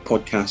this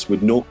podcast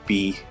would not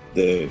be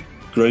the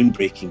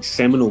groundbreaking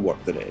seminal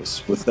work that it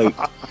is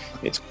without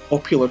its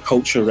popular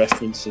culture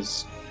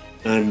references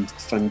and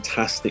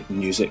fantastic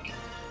music.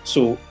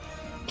 So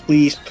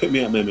please put me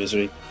out of my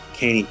misery.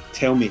 Kenny,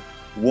 tell me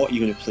what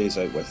you're going to play us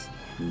out with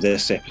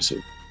this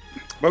episode.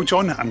 Well,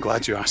 John, I'm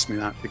glad you asked me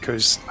that,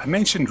 because I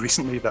mentioned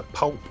recently that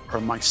Pulp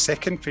are my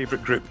second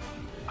favourite group,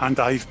 and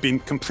I've been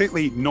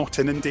completely not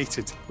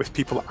inundated with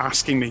people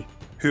asking me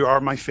who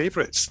are my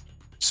favourites.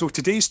 So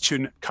today's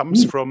tune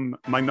comes from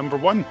my number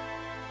 1,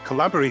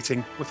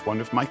 collaborating with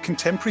one of my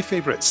contemporary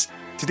favourites.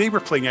 Today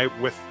we're playing out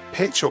with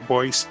Pet Shop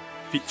Boys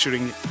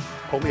featuring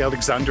Holly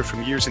Alexander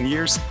from Years and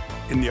Years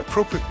in the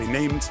appropriately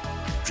named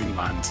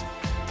Dreamland.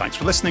 Thanks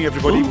for listening,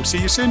 everybody. We'll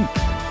see you soon.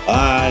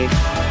 Bye.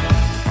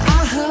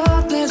 I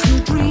heard there's a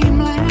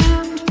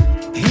dreamland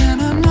in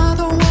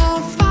another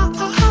world far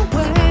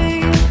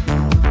away.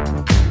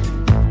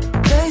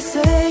 They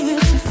say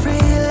it's a free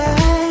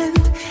land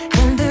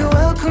and they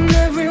welcome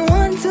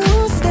everyone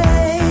to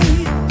stay.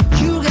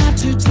 You got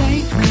to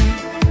take me,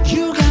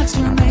 you got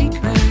to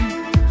make me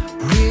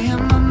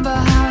remember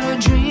how to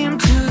dream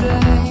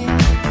today.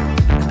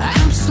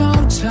 I'm so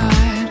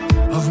tired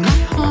of my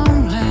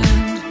homeland.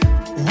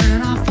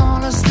 When I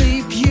fall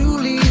asleep, you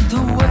lead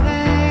the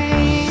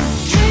way.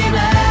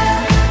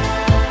 Dreamland.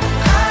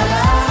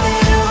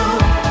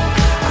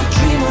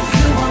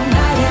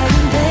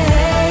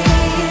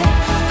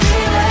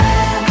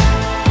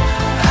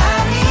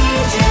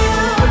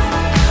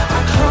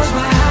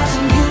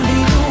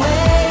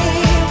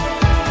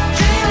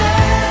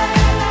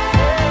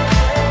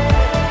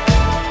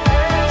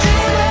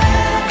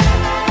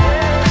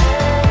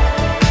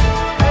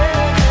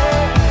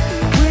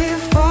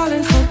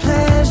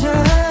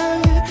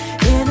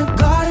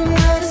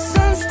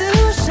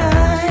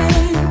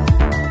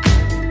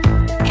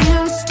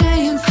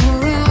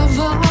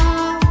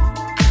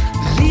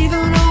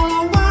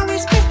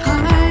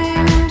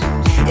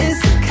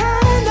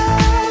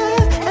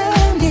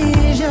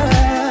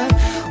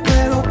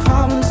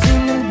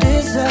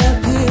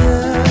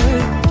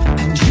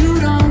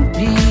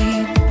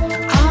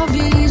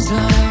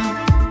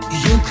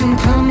 can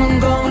come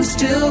and go and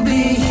still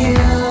be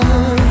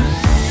here.